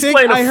 and I he's think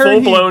playing I a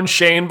heard full-blown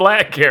Shane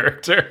Black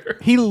character.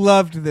 He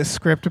loved this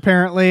script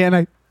apparently,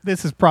 and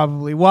this is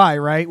probably why,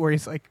 right? Where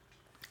he's like,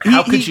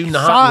 how could you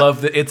not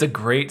love that? It's a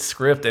great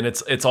script, and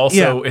it's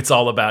also it's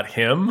all about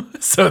him.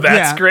 So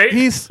that's great.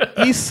 He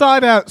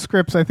sought out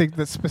scripts, I think,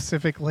 that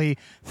specifically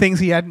things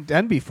he hadn't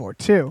done before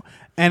too.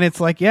 And it's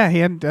like, he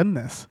hadn't done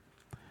this.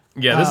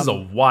 Yeah, this is a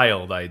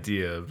wild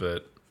idea,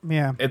 but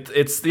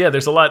it's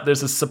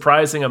there's a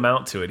surprising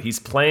amount to it. He's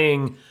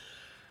playing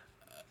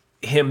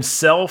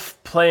himself,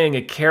 playing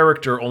a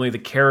character, only the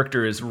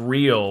character is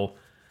real.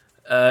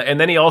 And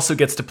then he also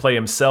gets to play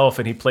himself,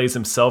 and he plays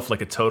himself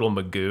like a total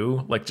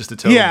Magoo, like just a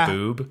total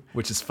boob,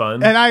 which is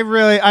fun. And I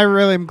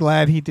really am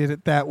glad he did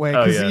it that way,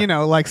 because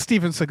like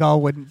Steven Seagal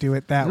wouldn't do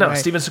it that way. No,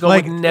 Steven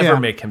Seagal would never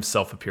make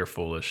himself appear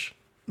foolish.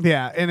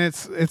 Yeah, and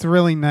it's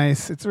really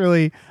nice. It's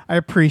really, I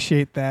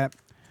appreciate that.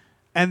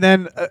 And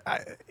then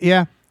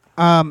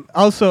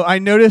also I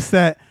noticed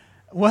that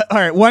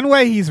one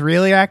way he's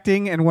really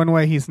acting and one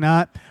way he's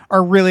not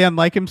are really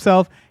unlike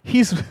himself.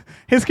 His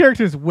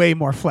character is way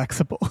more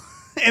flexible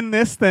in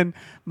this than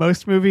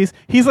most movies.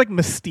 He's like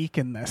Mystique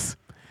in this.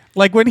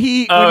 Like when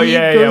he goes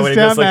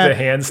down like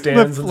the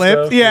handstands the flip,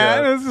 and stuff.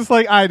 And it's just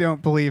like, I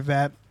don't believe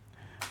that.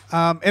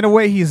 In a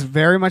way, he's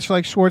very much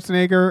like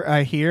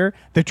Schwarzenegger here.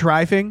 The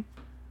driving,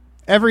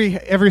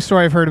 every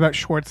story I've heard about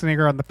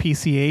Schwarzenegger on the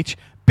PCH,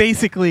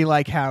 basically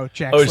like how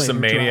Jack Slater he's a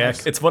maniac.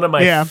 drives. It's one of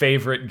my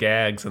favorite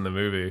gags in the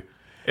movie.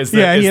 Is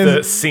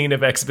the scene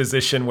of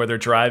exposition where they're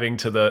driving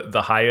to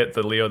the Hyatt,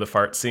 the Leo the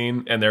Fart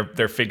scene, and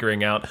they're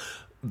figuring out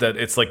that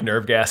it's like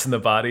nerve gas in the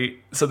body.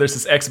 So there's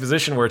this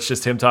exposition where it's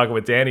just him talking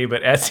with Danny,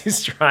 but as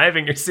he's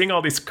driving, you're seeing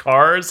all these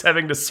cars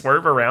having to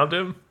swerve around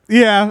him.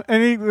 Yeah,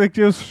 and he like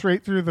goes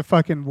straight through the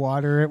fucking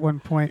water at one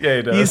point. Yeah,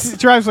 he does. He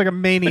drives like a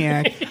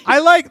maniac. I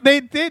like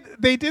they did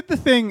the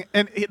thing,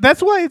 and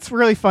that's why it's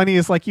really funny.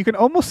 Is like you can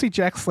almost see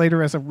Jack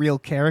Slater as a real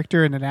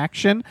character in an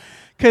action,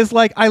 because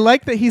like I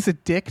like that he's a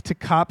dick to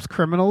cops,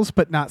 criminals,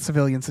 but not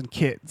civilians and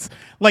kids.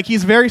 Like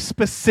he's very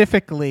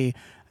specifically,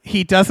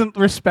 he doesn't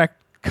respect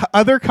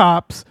other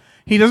cops.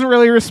 He doesn't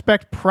really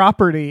respect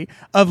property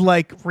of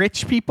like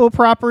rich people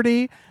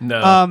property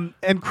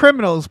and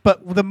criminals.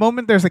 But the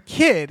moment there's a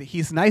kid,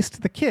 he's nice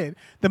to the kid.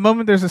 The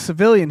moment there's a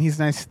civilian, he's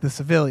nice to the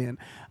civilian.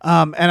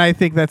 And I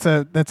think that's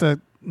a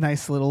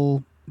nice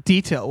little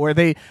detail where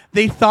they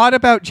thought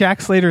about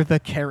Jack Slater, the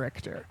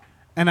character.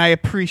 And I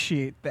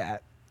appreciate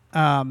that.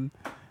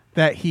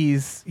 That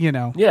he's, he's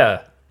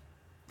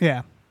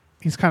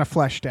kind of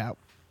fleshed out.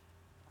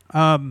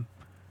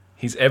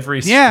 He's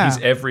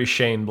every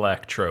Shane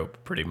Black trope,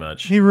 pretty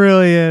much. He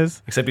really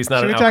is. Except he's not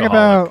Should an we alcoholic. talk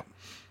about,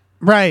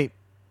 right.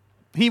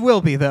 He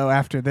will be, though,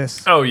 after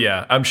this. Oh,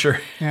 yeah. I'm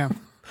sure. Yeah.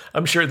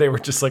 I'm sure they were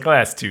just like,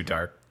 that's too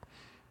dark.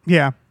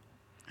 Yeah.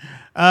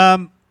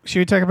 Should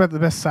we talk about the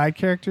best side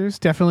characters?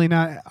 Definitely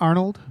not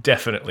Arnold.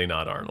 Definitely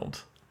not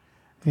Arnold.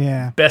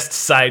 Yeah. Best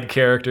side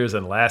characters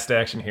and last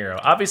action hero.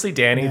 Obviously,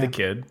 Danny the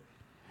kid.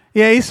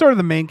 Yeah, he's sort of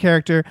the main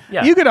character.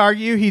 Yeah. You could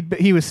argue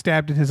he was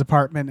stabbed in his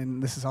apartment,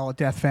 and this is all a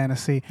death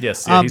fantasy.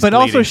 Yes, he's but bleeding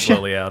also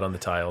slowly out on the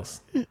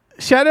tiles.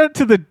 Shout out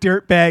to the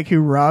dirtbag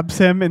who robs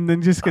him and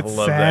then just gets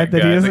sad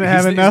that he doesn't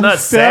have enough. He's not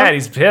stuff. sad.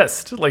 He's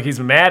pissed. Like he's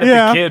mad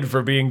at the kid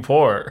for being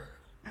poor.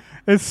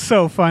 It's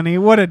so funny.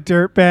 What a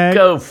dirtbag.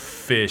 Go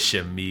fish,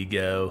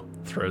 amigo.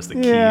 Throws the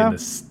key in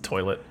this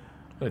toilet.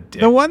 What a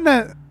dick. The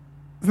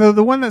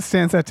one that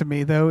stands out to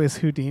me though is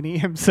Houdini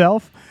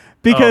himself,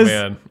 because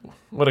man,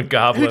 what a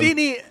goblin.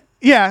 Houdini.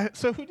 Yeah,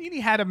 so Houdini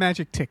had a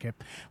magic ticket,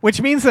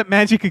 which means that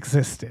magic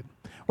existed,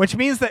 which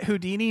means that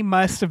Houdini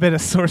must have been a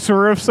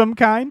sorcerer of some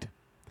kind.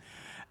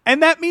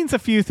 And that means a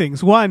few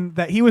things. One,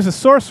 that he was a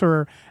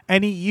sorcerer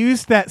and he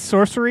used that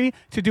sorcery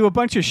to do a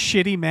bunch of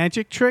shitty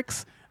magic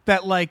tricks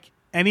that like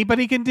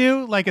anybody can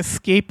do, like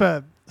escape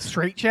a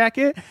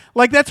straitjacket.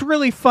 Like that's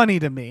really funny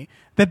to me.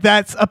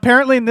 That's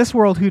apparently in this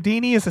world,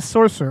 Houdini is a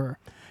sorcerer.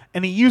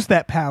 And he used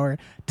that power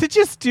to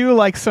just do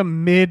like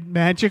some mid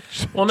magic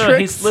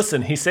tricks.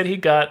 He said he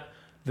got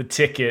the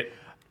ticket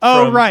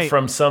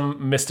from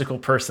some mystical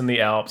person in the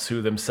Alps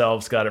who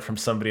themselves got it from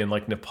somebody in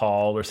like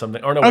Nepal or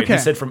something. Or no, wait, he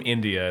said from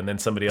India and then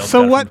somebody else got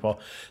it from Nepal.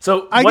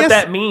 So what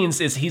that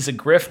means is he's a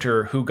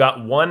grifter who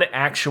got one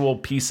actual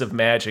piece of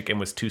magic and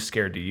was too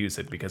scared to use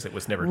it because it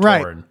was never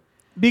torn.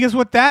 Because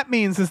what that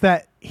means is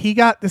that he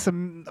got this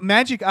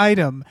magic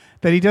item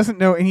that he doesn't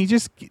know and he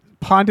just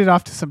pawned it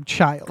off to some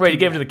child. Right, he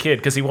gave it to the kid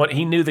because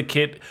he knew the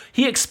kid.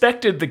 He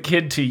expected the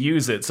kid to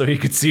use it so he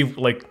could see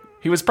like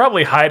He was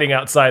probably hiding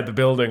outside the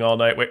building all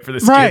night, wait for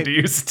this kid to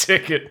use a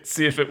ticket,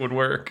 see if it would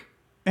work.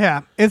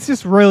 Yeah, it's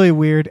just really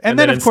weird. And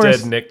then of instead,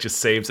 course, Nick just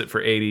saves it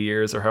for 80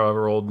 years or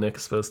however old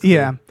Nick's supposed to be.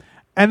 Yeah.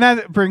 And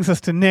that brings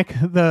us to Nick,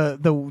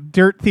 the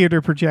dirt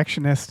theater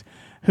projectionist,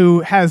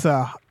 who has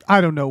I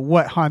don't know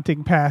what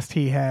haunting past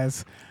he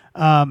has,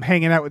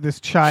 hanging out with this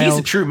child. He's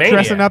a true maniac.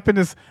 Dressing up in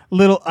his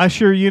little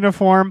usher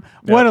uniform.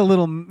 Yep. What a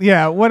little,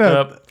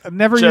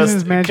 never using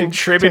his magic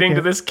contributing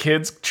ticket. to this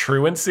kid's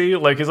truancy.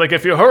 Like, he's like,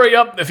 if you hurry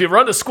up, if you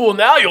run to school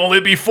now, you'll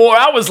only be 4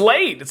 hours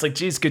late. It's like,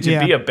 geez, could you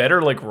be a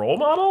better like role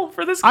model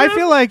for this kid? I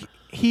feel like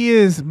he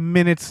is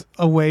minutes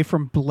away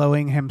from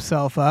blowing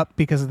himself up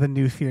because of the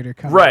new theater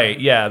coming. Right,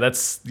 yeah,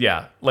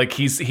 like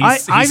he's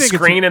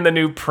screening the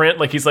new print.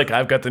 Like, he's like,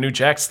 I've got the new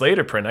Jack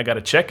Slater print. I got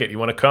to check it. You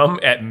want to come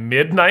at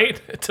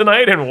midnight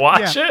tonight and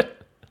watch it?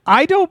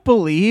 I don't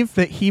believe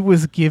that he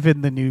was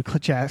given the new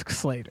Jack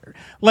Slater.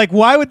 Like,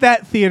 why would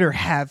that theater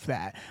have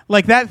that?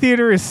 Like, that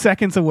theater is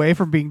seconds away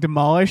from being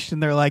demolished,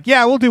 and they're like,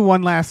 yeah, we'll do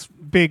one last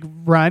big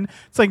run.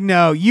 It's like,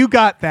 no, you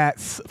got that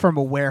from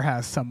a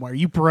warehouse somewhere.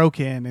 You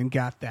broke in and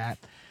got that.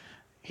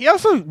 He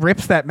also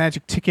rips that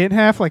magic ticket in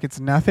half like it's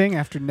nothing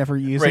after never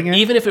using it.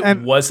 Even if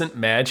it wasn't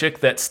magic,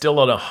 that's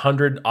still an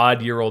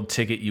 100-odd-year-old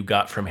ticket you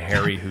got from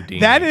Harry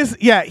Houdini. That is,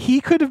 he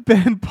could have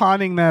been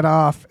pawning that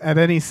off at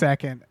any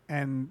second.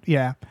 And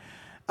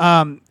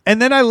and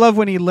then I love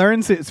when he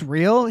learns it's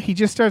real, he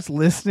just starts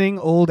listening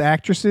old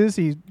actresses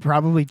he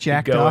probably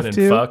jacked off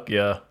to. Fuck,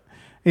 yeah.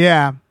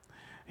 Yeah.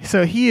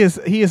 So he is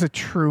a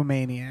true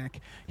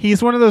maniac.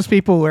 He's one of those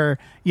people where,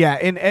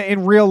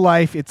 in real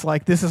life, it's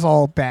like, this is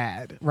all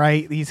bad,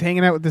 right? He's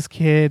hanging out with this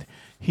kid.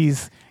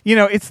 He's,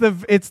 it's the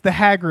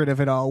Hagrid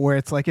of it all, where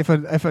it's like, if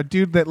a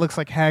dude that looks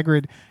like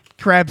Hagrid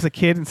grabs a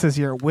kid and says,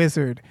 you're a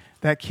wizard,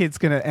 that kid's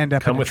going to end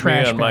up in a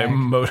trash bag. Come with me on my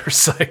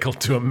motorcycle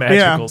to a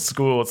magical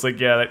school. It's like,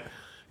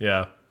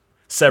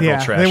 several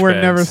trash bags.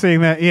 We're never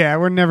seeing that. Yeah,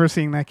 we're never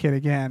seeing that kid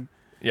again.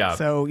 Yeah.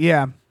 So,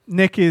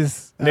 Nick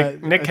is...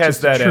 Nick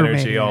has that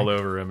energy all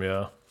over him,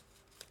 yeah.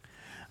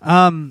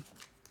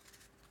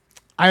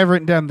 I have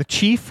written down the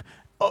Chief,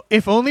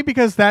 if only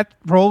because that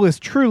role is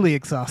truly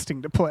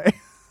exhausting to play.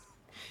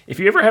 If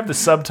you ever have the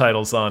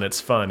subtitles on, it's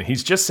fun.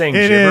 He's just saying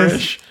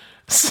gibberish.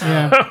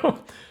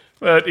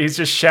 But he's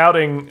just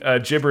shouting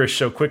gibberish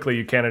so quickly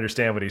you can't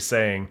understand what he's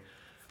saying.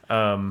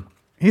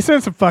 He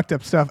said some fucked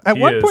up stuff. At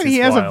one point, he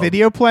has a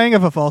video playing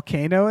of a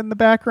volcano in the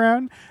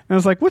background. And I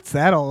was like, what's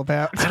that all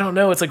about? I don't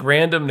know. It's like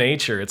random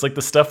nature. It's like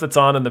the stuff that's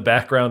on in the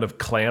background of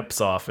Clamp's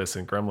office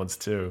in Gremlins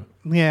 2.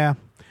 Yeah.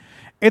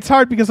 It's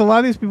hard because a lot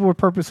of these people were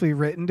purposely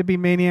written to be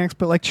maniacs.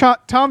 But like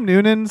Tom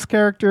Noonan's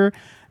character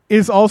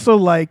is also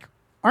like,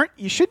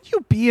 shouldn't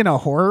you be in a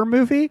horror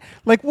movie?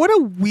 Like, what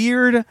a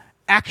weird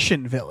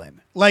action villain.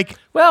 Like,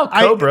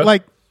 Cobra.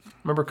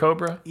 Remember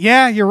Cobra?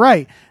 Yeah, you're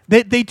right.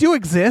 They do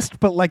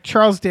exist, but like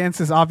Charles Dance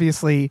is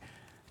obviously,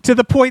 to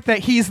the point that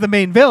he's the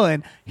main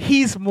villain,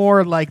 he's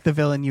more like the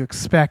villain you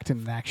expect in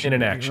an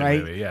action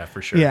movie, yeah,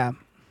 for sure. Yeah.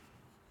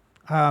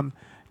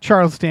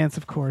 Charles Dance,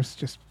 of course,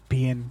 just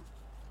being...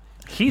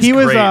 He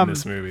was great in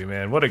this movie,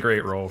 man. What a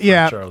great role for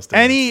Charles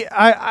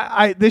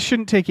Dance. This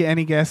shouldn't take you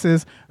any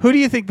guesses. Who do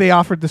you think they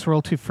offered this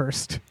role to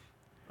first?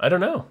 I don't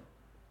know.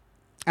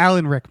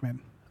 Alan Rickman.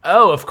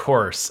 Oh, of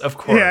course.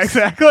 Yeah,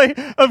 exactly.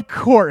 Of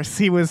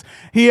course,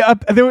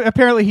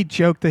 apparently he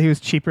joked that he was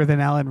cheaper than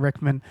Alan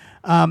Rickman.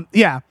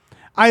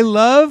 I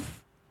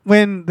love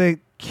when the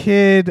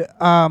kid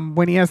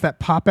when he has that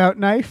pop out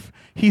knife.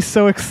 He's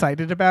so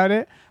excited about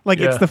it, like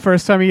it's the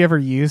first time he ever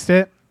used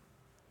it.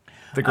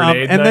 The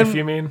grenade knife,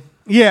 you mean?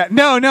 Yeah,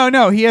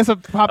 no. He has a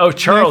pop. Oh,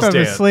 Charles knife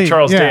Dance. Sleeve.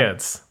 Charles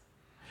Dance.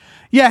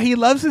 Yeah, he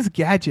loves his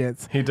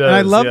gadgets. He does. And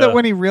I love that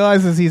when he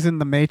realizes he's in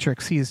the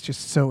Matrix, he's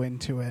just so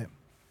into it.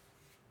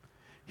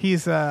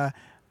 He's perfect.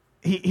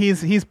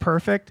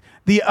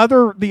 The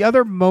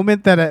other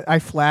moment that I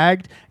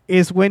flagged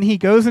is when he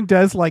goes and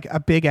does like a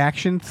big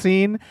action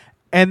scene,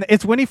 and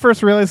it's when he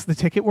first realizes the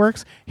ticket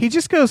works. He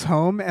just goes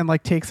home and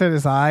like takes out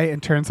his eye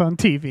and turns on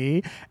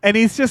TV, and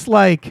he's just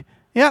like,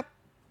 "Yep,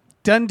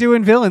 done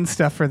doing villain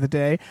stuff for the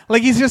day."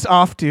 Like he's just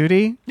off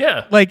duty.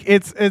 Yeah, like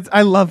it's.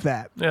 I love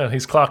that. Yeah,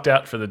 he's clocked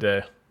out for the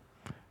day.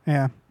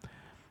 Yeah,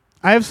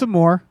 I have some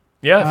more.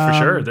 Yeah, for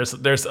sure.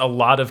 There's a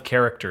lot of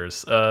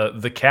characters.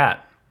 The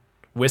cat.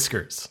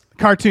 Whiskers.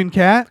 Cartoon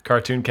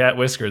cat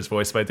Whiskers,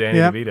 voiced by Danny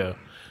DeVito,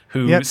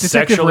 who Detective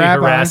sexually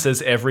Rabbi.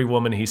 harasses every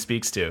woman he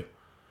speaks to.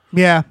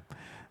 Yeah.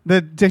 The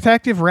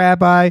Detective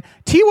Rabbi.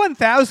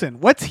 T-1000,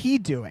 what's he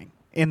doing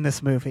in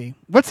this movie?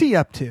 What's he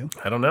up to?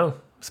 I don't know.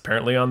 He's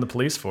apparently on the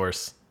police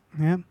force.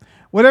 Yeah.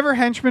 Whatever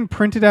henchman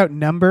printed out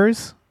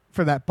numbers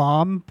for that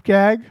bomb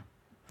gag.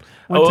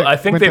 I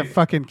think they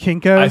fucking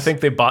Kinko's. I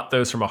think they bought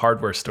those from a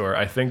hardware store.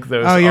 I think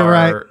those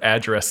are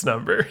address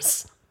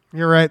numbers.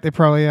 You're right. They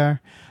probably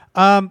are.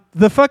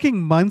 The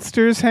fucking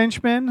Munsters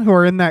henchmen who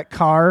are in that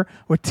car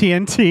with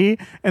TNT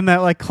and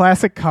that like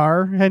classic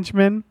car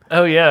henchman.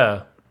 Oh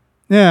yeah.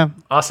 Yeah.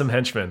 Awesome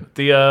henchmen.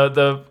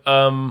 The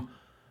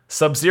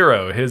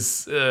Sub-Zero,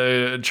 his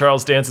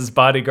Charles Dance's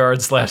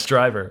bodyguard /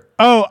 driver.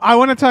 Oh, I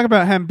want to talk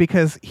about him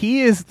because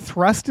he is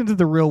thrust into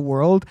the real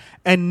world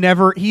and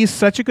he's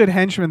such a good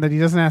henchman that he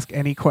doesn't ask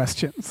any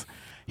questions.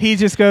 He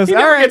just goes, he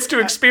never gets to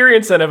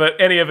experience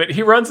any of it.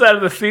 He runs out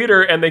of the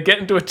theater and they get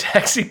into a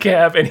taxi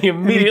cab and he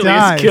immediately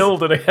is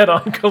killed in a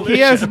head-on collision.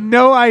 He has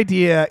no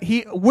idea.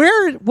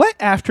 What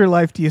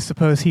afterlife do you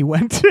suppose he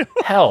went to?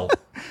 Hell.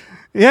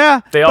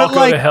 Yeah. They all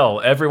go to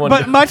hell. Everyone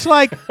But goes. much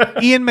like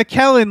Ian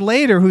McKellen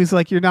later, who's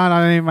like, you're not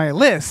on any of my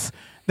lists.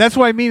 That's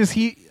what I mean is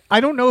I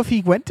don't know if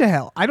he went to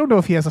hell. I don't know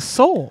if he has a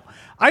soul.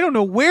 I don't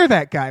know where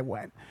that guy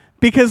went.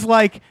 Because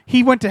like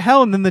he went to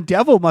hell and then the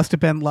devil must have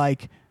been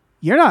like,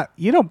 you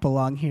don't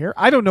belong here.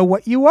 I don't know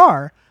what you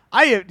are.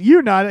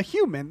 You're not a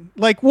human.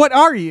 Like, what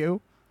are you?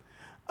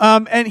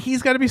 And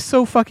he's got to be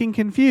so fucking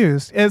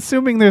confused.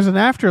 Assuming there's an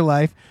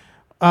afterlife.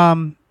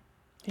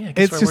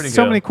 It's just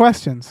so many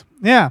questions.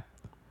 Yeah.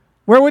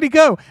 Where would he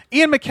go?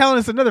 Ian McKellen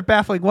is another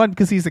baffling one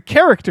because he's a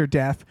character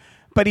death,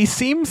 but he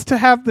seems to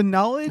have the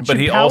knowledge but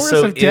and he powers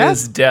also of death.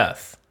 is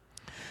death.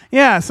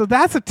 Yeah, so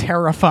that's a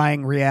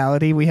terrifying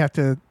reality we have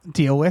to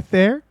deal with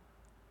there.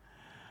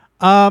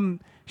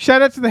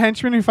 Shout out to the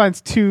henchman who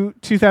finds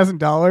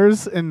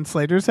 $2,000 in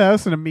Slater's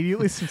house and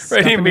immediately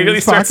right. He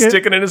immediately starts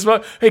sticking it in his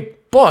mouth. Hey,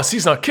 boss,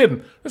 he's not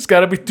kidding. There's got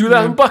to be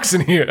 $2,000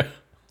 in here.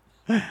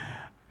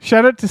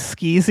 Shout out to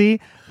Skeezy,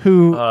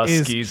 who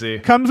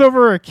comes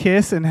over a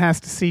kiss and has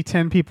to see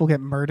 10 people get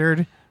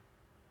murdered.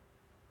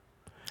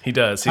 He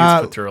does. He's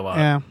put through a lot.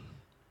 Yeah.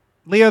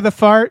 Leo the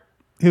Fart,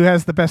 who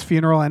has the best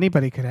funeral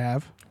anybody could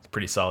have. It's a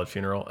pretty solid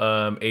funeral.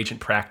 Agent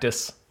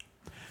Practice.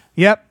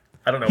 Yep.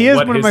 I don't know. He has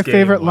one of my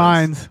favorite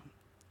lines.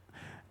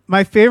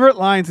 My favorite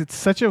lines. It's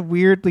such a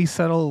weirdly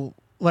subtle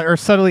or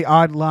subtly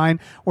odd line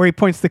where he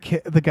points the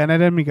gun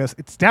at him. And he goes,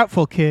 "It's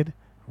doubtful, kid.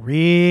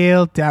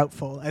 Real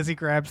doubtful." As he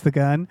grabs the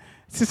gun,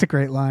 it's just a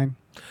great line.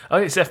 Oh,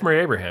 it's F. Murray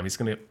Abraham. He's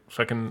gonna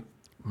fucking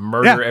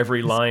murder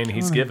every line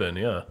he's given.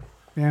 Yeah.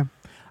 Yeah.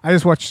 I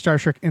just watched Star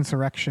Trek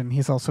Insurrection.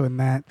 He's also in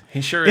that.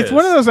 He sure is. It's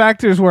one of those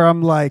actors where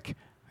I'm like,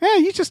 yeah,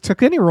 you just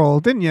took any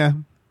role, didn't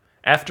you?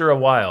 After a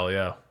while,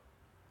 yeah.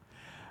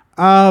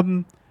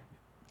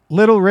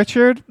 Little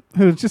Richard,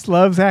 who just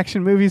loves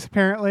action movies,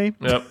 apparently.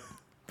 Yep.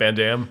 Van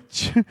Damme.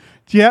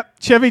 Yep.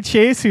 Chevy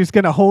Chase, who's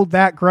going to hold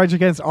that grudge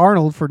against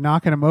Arnold for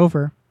knocking him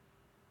over.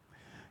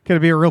 Going to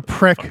be a real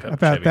prick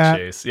about Chevy that.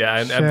 Chase. Yeah,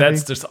 and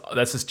that's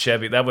just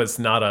Chevy. That was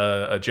not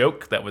a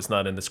joke. That was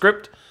not in the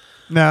script.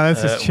 No,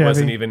 that's just Chevy. It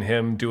wasn't even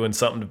him doing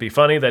something to be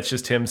funny. That's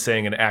just him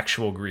saying an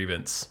actual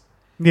grievance.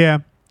 Yeah.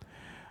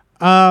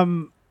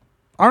 Arnold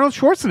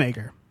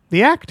Schwarzenegger,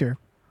 the actor,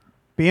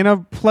 being a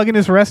plug in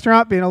his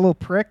restaurant, being a little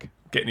prick.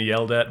 Getting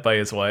yelled at by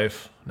his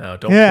wife. No,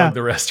 don't plug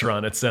the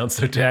restaurant. It sounds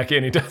so tacky.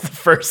 And he does the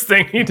first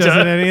thing he does. Does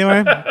it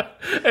anyway?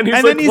 And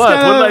he's like, what?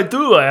 What did I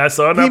do? I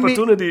saw an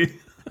opportunity.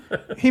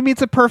 He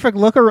meets a perfect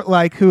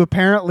lookalike who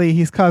apparently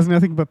he's caused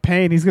nothing but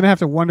pain. He's going to have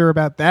to wonder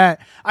about that.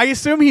 I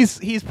assume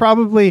he's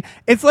probably...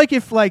 It's like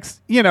if, like,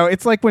 you know,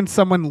 it's like when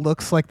someone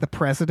looks like the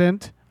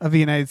president of the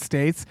United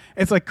States.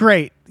 It's like,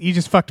 great, you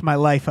just fucked my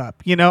life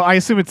up. You know, I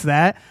assume it's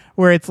that,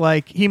 where it's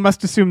like he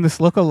must assume this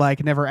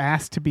lookalike never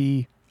asked to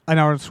be an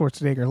Arnold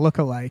Schwarzenegger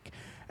lookalike,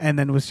 and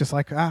then was just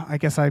like, I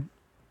guess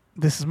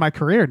this is my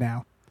career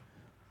now.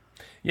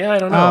 Yeah, I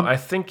don't know. I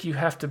think you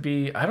have to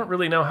be... I don't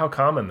really know how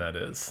common that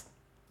is.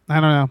 I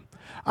don't know.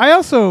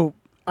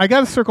 I got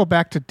to circle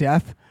back to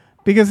death,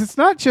 because it's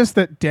not just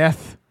that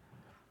death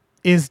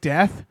is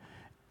death.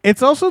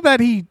 It's also that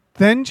he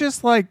then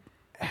just like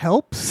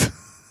helps.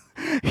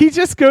 He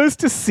just goes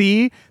to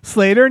see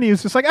Slater and he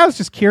was just like, I was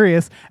just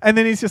curious. And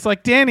then he's just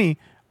like, Danny,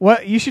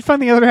 what? You should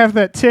find the other half of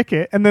that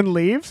ticket, and then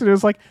leaves. And it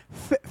was like,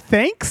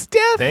 thanks,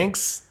 death?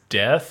 Thanks,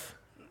 death?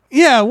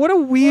 Yeah, what a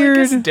weird...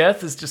 Well, I guess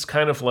death is just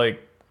kind of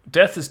like...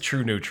 Death is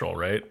true neutral,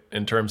 right?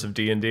 In terms of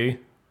D&D.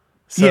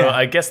 So yeah.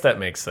 I guess that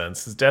makes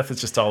sense. Death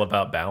is just all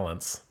about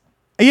balance.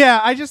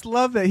 Yeah, I just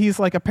love that he's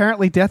like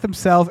apparently death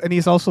himself, and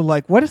he's also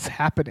like, what is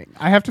happening?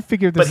 I have to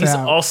figure this out. But he's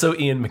also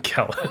Ian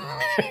McKellen.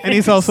 And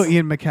he's also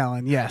Ian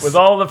McKellen, yes. With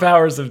all the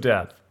powers of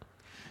death.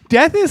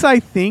 Death is, I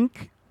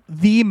think,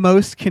 the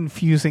most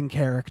confusing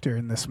character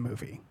in this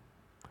movie.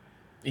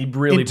 He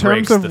really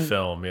breaks the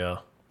film, yeah.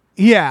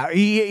 Yeah,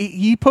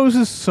 he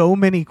poses so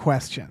many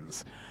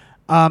questions.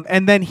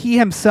 And then he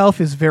himself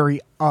is very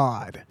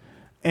odd.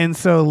 And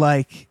so,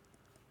 like,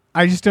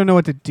 I just don't know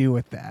what to do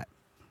with that.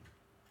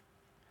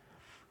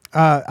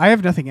 I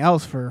have nothing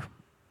else for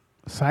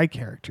side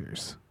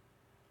characters.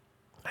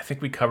 I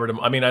think we covered him.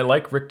 I mean, I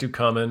like Rick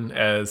Ducommun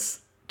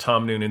as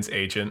Tom Noonan's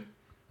agent.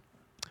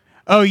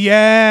 Oh,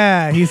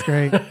 yeah. He's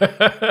great.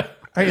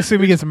 I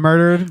assume he gets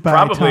murdered by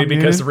Probably Tom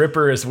because Noonan.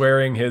 Ripper is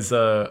wearing his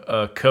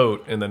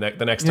coat in the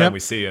next time we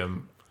see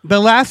him. The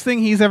last thing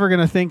he's ever going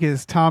to think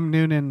is Tom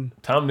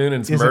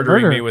Noonan's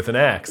murdering me with an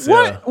axe.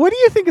 What? Yeah. What do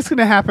you think is going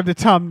to happen to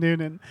Tom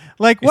Noonan?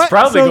 Like, he's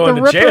probably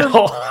going to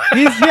jail.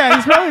 He's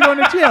probably going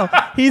to jail.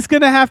 He's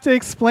going to have to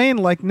explain,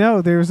 like,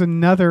 no, there's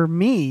another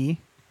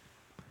me.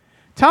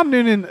 Tom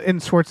Noonan and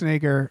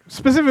Schwarzenegger,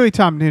 specifically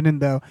Tom Noonan,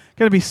 though,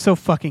 going to be so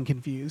fucking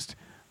confused.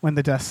 when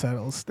the dust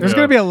settles. There's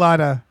going to be a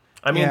lot of.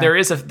 I mean, there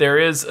is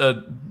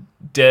a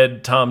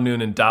dead Tom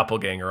Noonan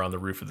doppelganger on the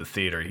roof of the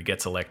theater. He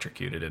gets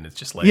electrocuted, and it's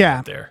just laying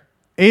up there.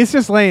 He's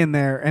just laying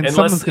there, and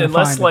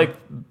unless like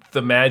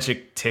the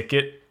magic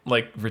ticket,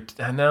 like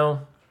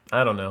no,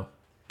 I don't know.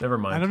 Never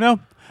mind. I don't know.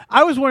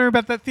 I was wondering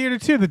about that theater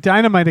too. The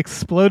dynamite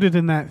exploded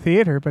in that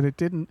theater, but it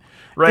didn't.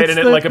 Right, and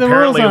it like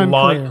apparently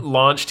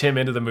launched him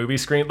into the movie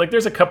screen. Like,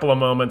 there's a couple of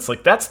moments,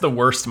 like that's the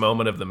worst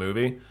moment of the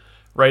movie,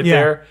 right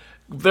there.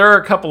 There are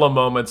a couple of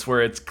moments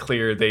where it's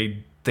clear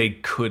they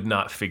could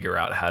not figure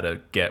out how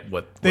to get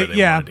where they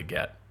wanted to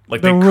get.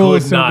 Like, they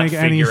could not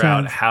figure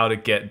out how to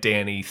get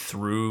Danny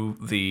through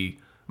the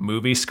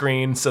movie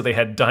screen, so they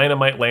had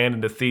dynamite land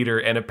in the theater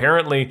and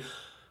apparently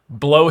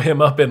blow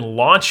him up and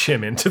launch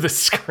him into the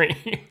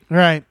screen.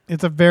 Right.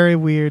 It's a very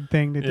weird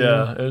thing to do.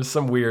 Yeah, there's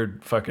some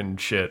weird fucking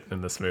shit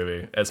in this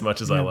movie, as much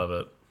as I love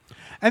it.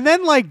 And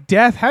then, like,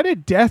 Death, how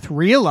did Death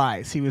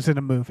realize he was in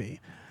a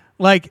movie?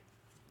 Like,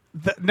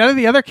 none of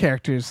the other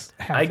characters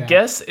have I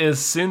guess as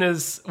soon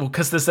as... Well,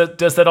 because does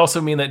that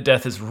also mean that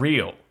Death is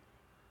real?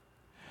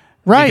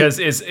 Right. Because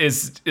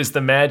is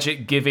the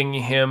magic giving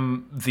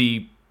him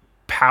the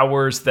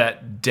powers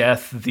that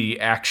Death,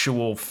 the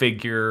actual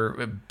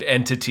figure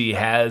entity,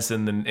 has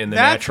in the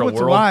natural world?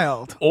 That's what's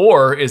wild.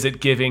 Or is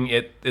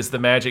the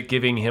magic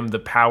giving him the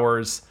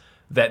powers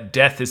that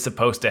Death is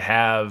supposed to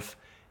have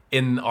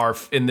in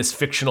this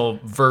fictional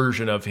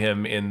version of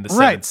him in the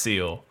Seventh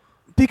Seal?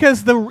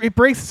 Because it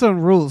breaks its own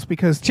rules.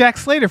 Because Jack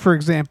Slater, for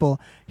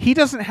example, he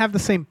doesn't have the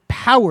same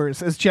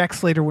powers as Jack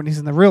Slater when he's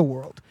in the real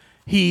world.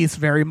 He's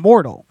very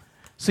mortal.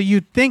 So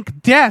you'd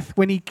think Death,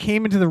 when he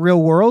came into the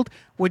real world,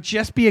 would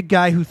just be a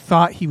guy who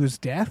thought he was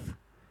Death,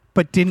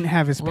 but didn't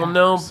have his powers. Well,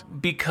 no,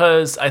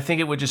 because I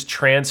think it would just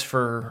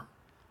transfer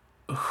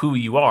who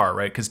you are,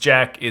 right? Because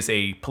Jack is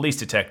a police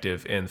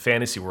detective in the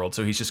fantasy world,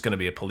 so he's just going to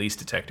be a police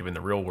detective in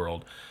the real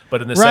world.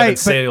 But in the Seventh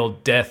Seal,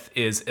 Death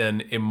is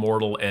an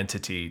immortal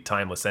entity,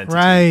 timeless entity.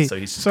 Right. So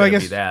he's just going to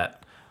be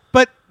that.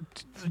 But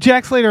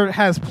Jack Slater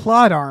has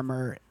plot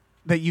armor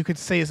that you could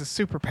say is a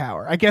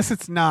superpower. I guess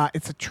it's not.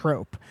 It's a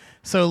trope.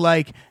 So,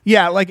 like,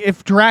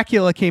 if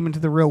Dracula came into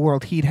the real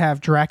world, he'd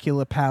have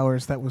Dracula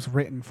powers that was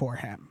written for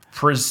him.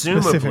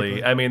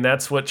 Presumably. I mean,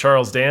 that's what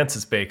Charles Dance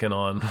is baking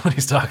on when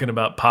he's talking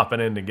about popping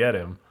in to get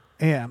him.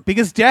 Yeah,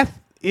 because Death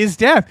is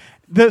Death.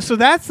 So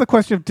that's the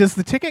question of, does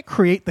the ticket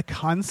create the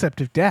concept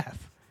of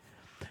Death?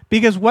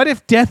 Because what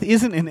if Death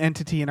isn't an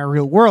entity in our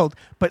real world,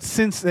 but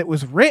since it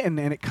was written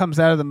and it comes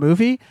out of the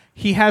movie,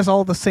 he has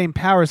all the same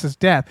powers as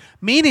Death?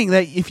 Meaning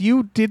that if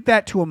you did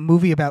that to a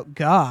movie about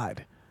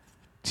God,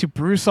 to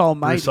Bruce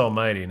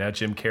Almighty. Now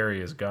Jim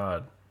Carrey is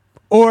God.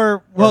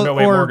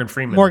 Morgan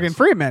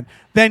Freeman.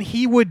 Then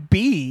he would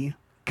be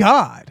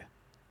God.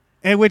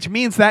 And which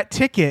means that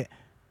ticket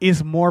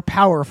is more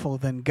powerful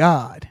than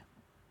God.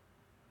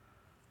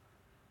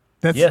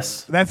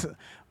 That's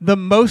the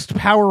most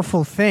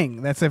powerful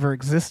thing that's ever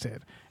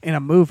existed in a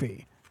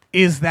movie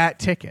is that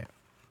ticket.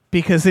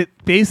 Because it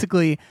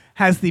basically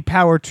has the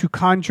power to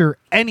conjure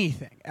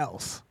anything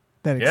else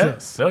that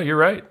exists. No, you're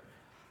right.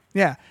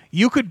 Yeah.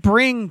 You could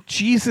bring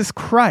Jesus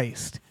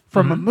Christ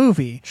from a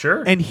movie.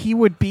 Sure. And he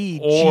would be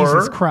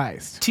Jesus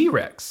Christ.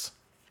 T-Rex.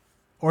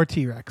 Or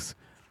T-Rex.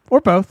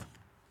 Or both.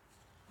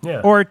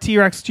 Yeah. Or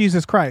T-Rex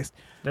Jesus Christ.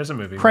 There's a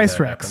movie Christ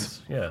where that Rex.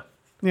 happens. Yeah.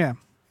 Yeah.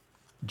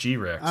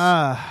 G-Rex.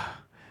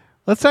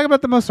 Let's talk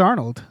about the most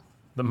Arnold.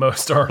 The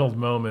most Arnold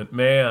moment.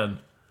 Man.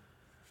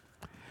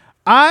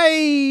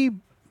 I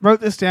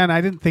wrote this down. I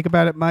didn't think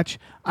about it much.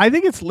 I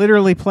think it's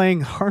literally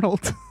playing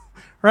Arnold.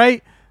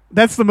 Right?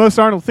 That's the most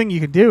Arnold thing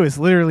you can do is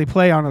literally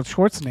play Arnold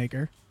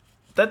Schwarzenegger.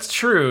 That's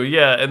true,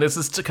 yeah. And this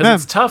is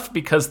because it's tough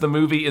because the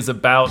movie is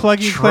about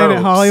Plugging Planet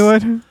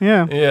Hollywood.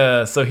 Yeah.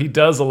 Yeah, so he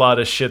does a lot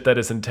of shit that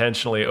is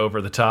intentionally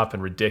over the top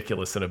and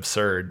ridiculous and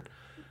absurd.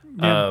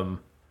 Yeah.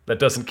 That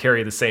doesn't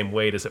carry the same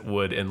weight as it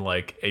would in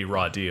like a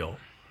Raw Deal.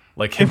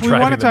 Like him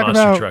driving the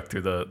monster truck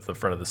through the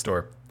front of the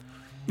store.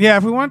 Yeah,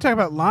 if we want to talk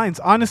about lines,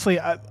 honestly,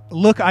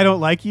 look, I don't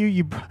like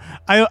you.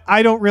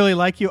 I don't really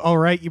like you. All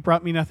right, you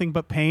brought me nothing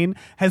but pain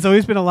has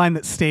always been a line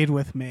that stayed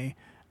with me.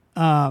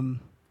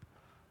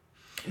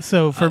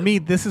 So for me,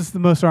 this is the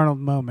most Arnold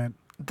moment.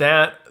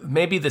 That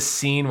maybe the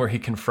scene where he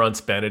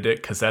confronts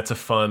Benedict, because that's a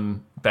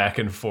fun back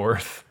and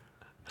forth.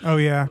 Oh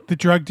yeah, the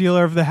drug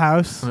dealer of the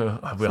house.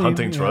 We're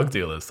hunting drug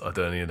dealers. Are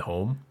there any at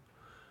home?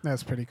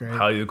 That's pretty great.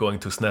 How are you going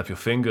to snap your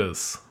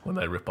fingers when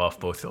I rip off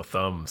both your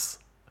thumbs?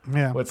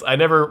 Yeah. I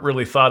never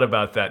really thought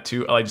about that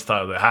too. I just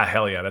thought,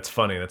 hell yeah, that's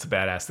funny. That's a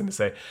badass thing to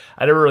say.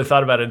 I never really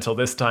thought about it until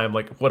this time.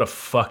 Like, what a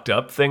fucked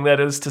up thing that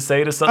is to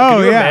say to somebody.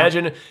 Can you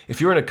imagine if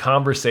you were in a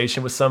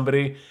conversation with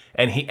somebody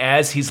and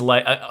he's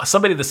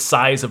somebody the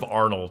size of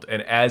Arnold,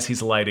 and as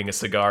he's lighting a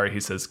cigar,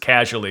 he says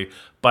casually,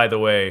 "By the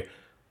way,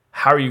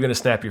 how are you going to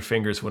snap your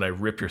fingers when I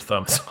rip your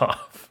thumbs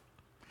off?"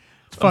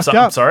 It's fucked up.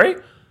 I'm sorry.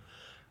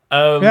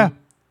 Yeah.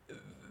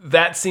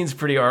 That seems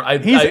pretty.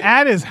 He's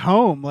at his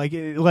home, like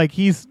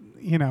he's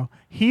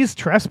he's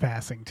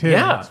trespassing too.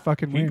 Yeah, it's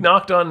fucking he weird.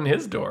 knocked on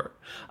his door.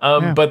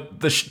 But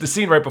the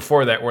scene right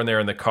before that, when they're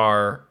in the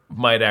car,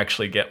 might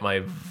actually get my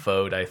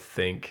vote. I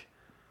think.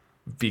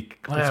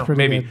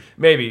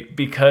 Maybe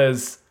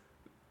because,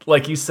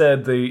 like you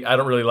said, I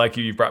don't really like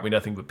you. You brought me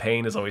nothing but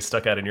pain is always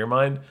stuck out in your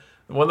mind.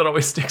 The one that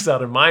always sticks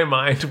out in my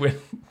mind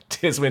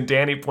is when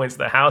Danny points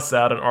the house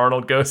out and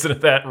Arnold goes into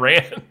that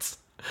rant.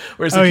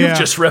 Where he's like, you've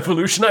just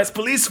revolutionized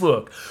police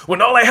work.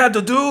 When all I had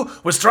to do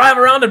was drive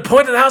around and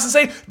point at the house and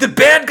say, the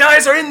bad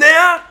guys are in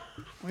there.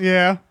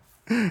 Yeah.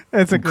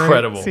 That's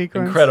incredible, great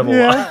sequence. incredible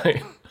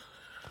line.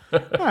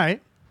 All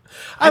right.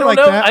 I like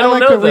that.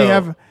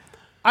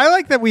 I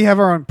like that we have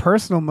our own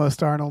personal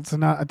most Arnolds and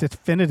not a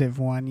definitive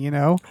one,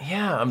 Yeah,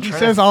 He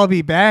says I'll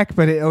be back,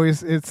 but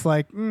it's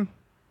like,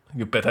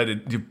 You bet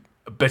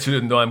you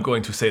didn't know I'm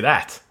going to say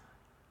that.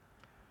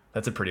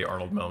 That's a pretty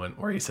Arnold moment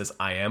where he says,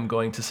 I am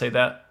going to say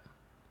that.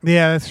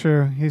 Yeah, that's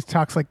true. He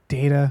talks like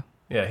Data.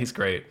 Yeah, he's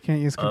great.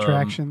 Can't use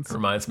contractions.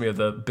 Reminds me of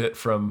the bit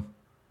from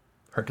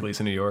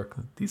Hercules in New York.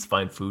 These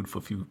find food for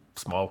a few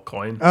small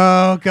coin.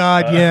 Oh,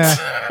 God, yeah.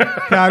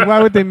 God,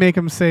 why would they make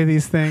him say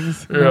these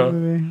things? Yeah.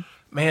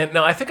 Man,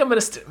 no, I think I'm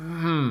going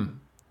to...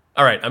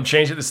 All right, I'm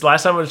changing this.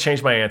 Last time I'm going to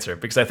change my answer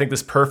because I think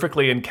this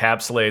perfectly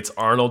encapsulates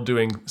Arnold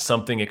doing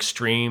something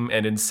extreme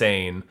and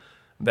insane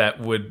that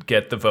would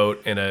get the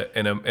vote in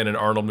an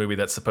Arnold movie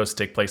that's supposed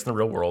to take place in the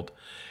real world.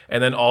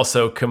 And then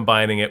also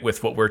combining it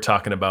with what we're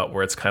talking about,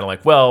 where it's kind of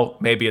like, well,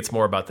 maybe it's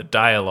more about the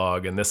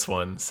dialogue in this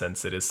one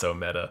since it is so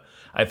meta.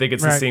 I think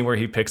it's the scene where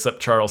he picks up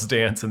Charles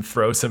Dance and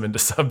throws him into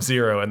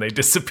Sub-Zero and they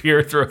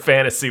disappear through a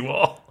fantasy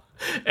wall.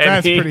 And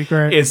that's pretty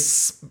great.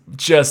 Is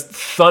just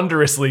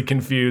thunderously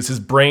confused.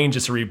 His brain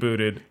just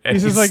rebooted. And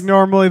he's just like,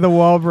 normally the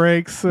wall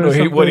breaks. He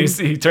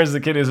turns to the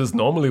kid and says,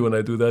 normally when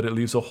I do that, it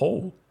leaves a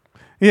hole.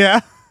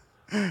 Yeah.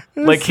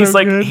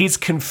 He's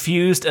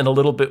confused and a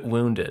little bit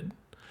wounded.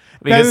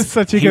 That is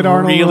such a good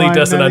Arnold line. He really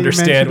doesn't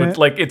understand.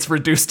 It's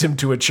reduced him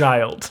to a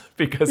child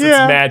because it's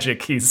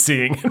magic he's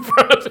seeing in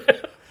front of him.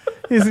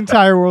 His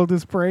entire world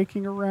is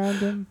breaking around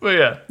him. But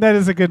yeah, that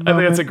is a good moment.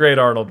 I think it's a great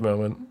Arnold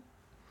moment.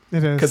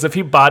 It is, because if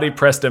he body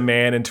pressed a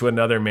man into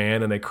another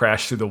man and they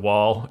crashed through the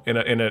wall in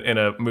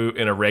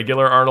a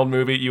regular Arnold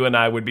movie, you and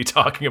I would be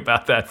talking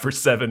about that for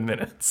 7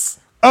 minutes.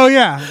 Oh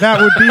yeah, that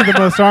would be the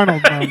most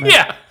Arnold moment.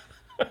 Yeah.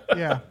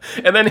 Yeah.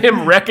 And then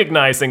him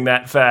recognizing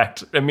that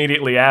fact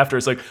immediately after,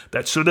 it's like,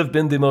 that should have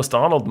been the most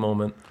Arnold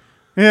moment.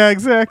 Yeah,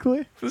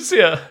 exactly.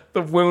 The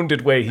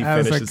wounded way he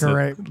finishes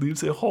great. it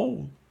leaves a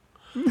hole.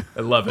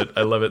 I love it.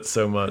 I love it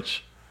so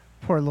much.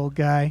 Poor little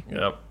guy.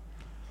 Yep.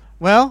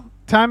 Well,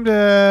 time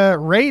to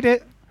rate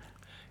it.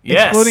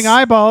 Yes. Exploding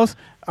eyeballs.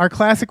 Our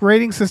classic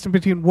rating system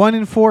between 1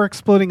 and 4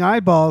 exploding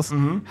eyeballs.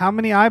 Mm-hmm. How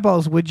many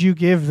eyeballs would you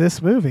give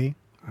this movie?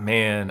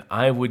 Man,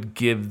 I would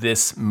give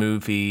this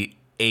movie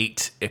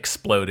 8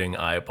 exploding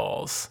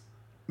eyeballs.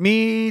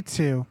 Me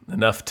too.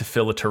 Enough to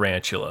fill a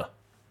tarantula.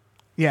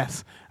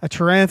 Yes. A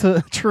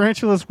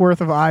tarantula's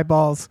worth of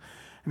eyeballs.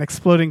 An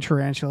exploding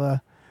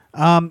tarantula.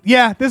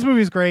 Yeah, this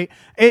movie's great.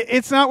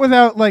 It's not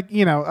without,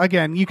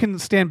 again, you can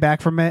stand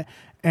back from it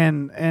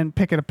and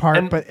pick it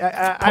apart, but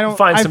I don't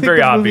find some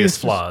very obvious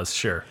flaws,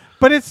 sure.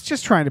 But it's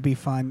just trying to be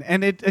fun,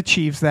 and it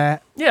achieves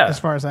that, as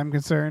far as I'm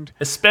concerned.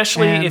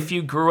 Especially if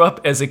you grew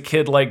up as a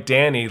kid like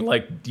Danny,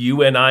 like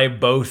you and I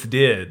both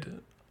did.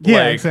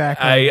 Yeah,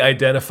 exactly. I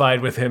identified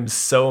with him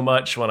so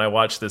much when I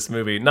watched this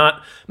movie.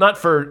 Not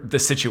for the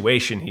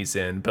situation he's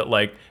in, but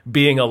like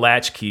being a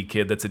latchkey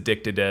kid that's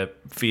addicted to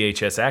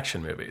VHS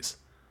action movies.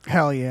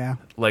 Hell yeah.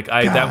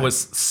 That was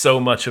so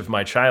much of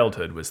my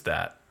childhood was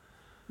that.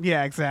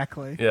 Yeah,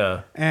 exactly.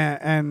 Yeah.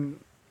 And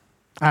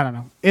I don't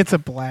know. It's a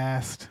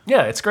blast.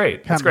 Yeah, it's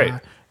great. It's great.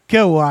 On.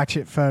 Go watch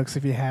it, folks,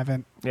 if you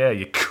haven't. Yeah,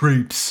 you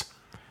creeps.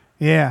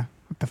 Yeah.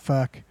 What the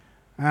fuck?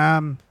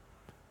 All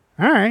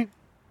right.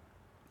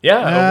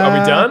 Yeah, are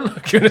we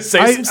done? Going to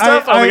say some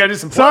stuff? We got to do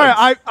some plugs.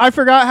 Sorry, I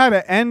forgot how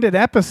to end an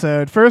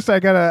episode. First, I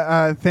got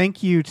to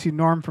thank you to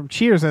Norm from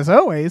Cheers, as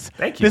always.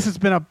 Thank you. This has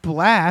been a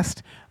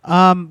blast.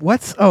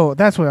 That's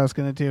what I was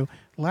going to do.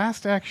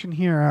 Last Action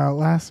Hero.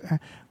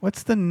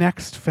 What's the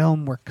next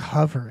film we're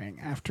covering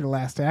after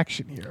Last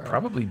Action Hero?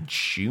 Probably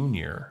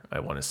Junior, I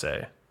want to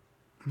say.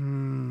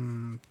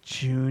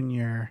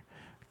 Junior.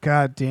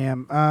 God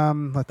damn.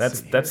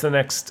 That's the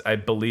next, I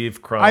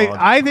believe, chronological.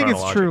 I think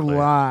it's True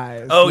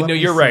Lies. Oh, no,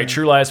 you're right.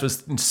 True Lies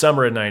was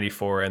summer of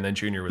 94, and then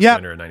Junior was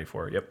winter of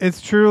 94. Yep.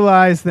 It's True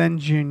Lies, then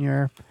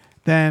Junior,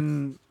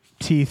 then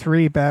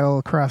T3, Battle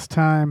Across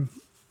Time,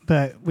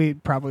 but we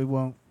probably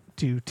won't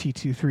do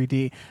T2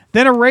 3D.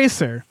 Then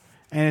Eraser,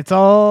 and it's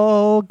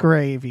all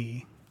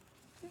gravy.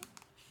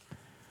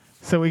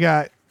 So we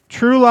got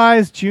True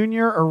Lies,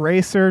 Junior,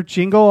 Eraser,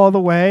 Jingle All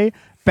the Way,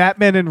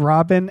 Batman and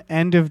Robin,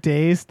 End of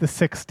Days, The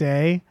Sixth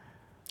Day.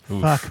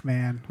 Oof. Fuck,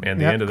 man. Man,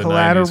 the end of the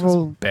 90s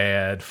was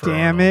bad for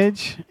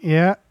Damage. Arnold.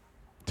 Yeah.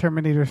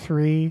 Terminator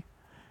 3.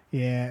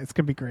 Yeah, it's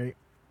going to be great.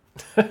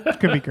 It's going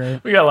to be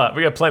great. We got a lot.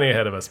 We got plenty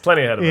ahead of us.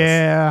 Plenty ahead of us.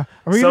 Yeah.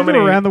 Are we going to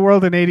do Around the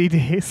World in 80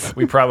 Days?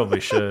 We probably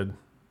should.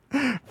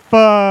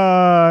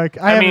 Fuck.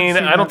 I mean,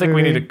 I don't think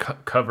we need to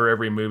cover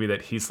every movie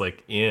that he's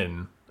like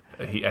in.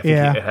 I think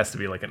it has to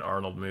be like an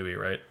Arnold movie,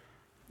 right?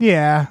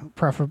 Yeah,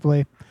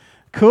 preferably.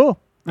 Cool.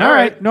 All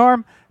right,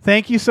 Norm.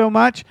 Thank you so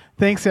much.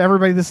 Thanks to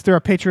everybody. This is through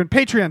our Patreon,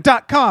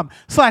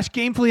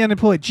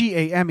 patreon.com/gamefullyunemployed,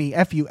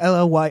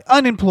 GAMEFULLY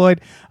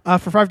unemployed.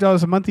 For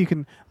 $5 a month, you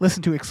can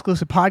listen to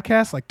exclusive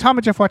podcasts like Tom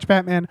and Jeff Watch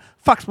Batman,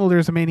 Fox Mulder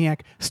is a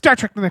Maniac, Star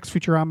Trek The Next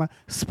Futurama,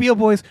 Spiel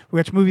Boys. We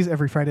watch movies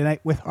every Friday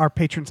night with our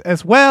patrons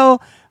as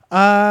well.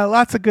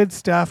 Lots of good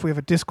stuff. We have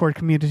a Discord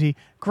community.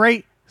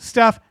 Great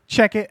stuff.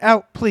 Check it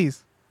out,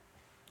 please.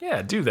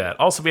 Yeah, do that.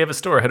 Also, we have a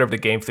store. Head over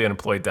to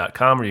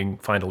gamefullyunemployed.com where you can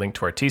find a link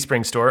to our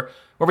Teespring store,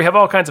 where we have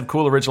all kinds of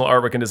cool original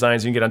artwork and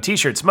designs you can get on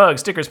t-shirts, mugs,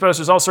 stickers,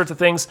 posters, all sorts of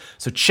things.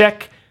 So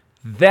check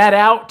that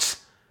out.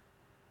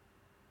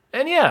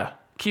 And yeah,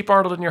 keep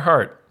Arnold in your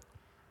heart.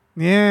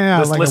 Yeah,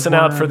 Just listen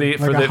out for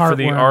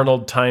the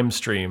Arnold time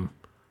stream,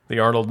 the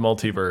Arnold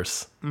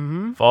multiverse,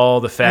 of all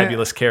the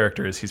fabulous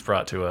characters he's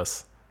brought to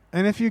us.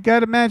 And if you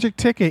got a magic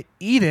ticket,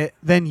 eat it,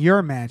 then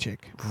you're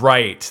magic.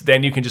 Right.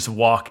 Then you can just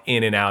walk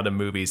in and out of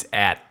movies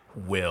at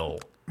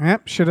will.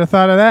 Yep, should have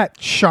thought of that,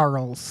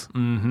 Charles.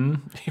 Mm-hmm.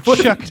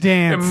 Chuck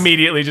Dance.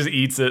 Immediately just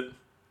eats it.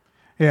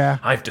 Yeah.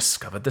 I've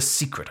discovered the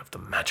secret of the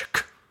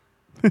magic.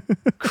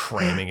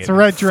 Cramming it. It's a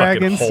Red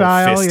Dragon whole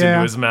style, fist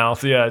into his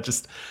mouth. Yeah,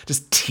 just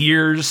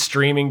tears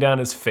streaming down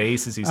his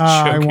face as he's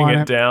choking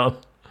it down.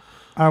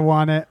 I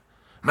want it.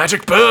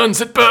 Magic burns.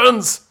 It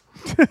burns.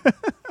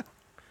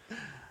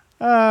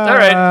 All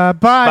right. Bye.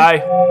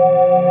 Bye.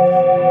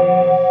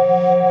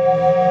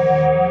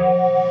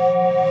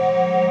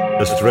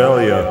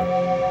 Australia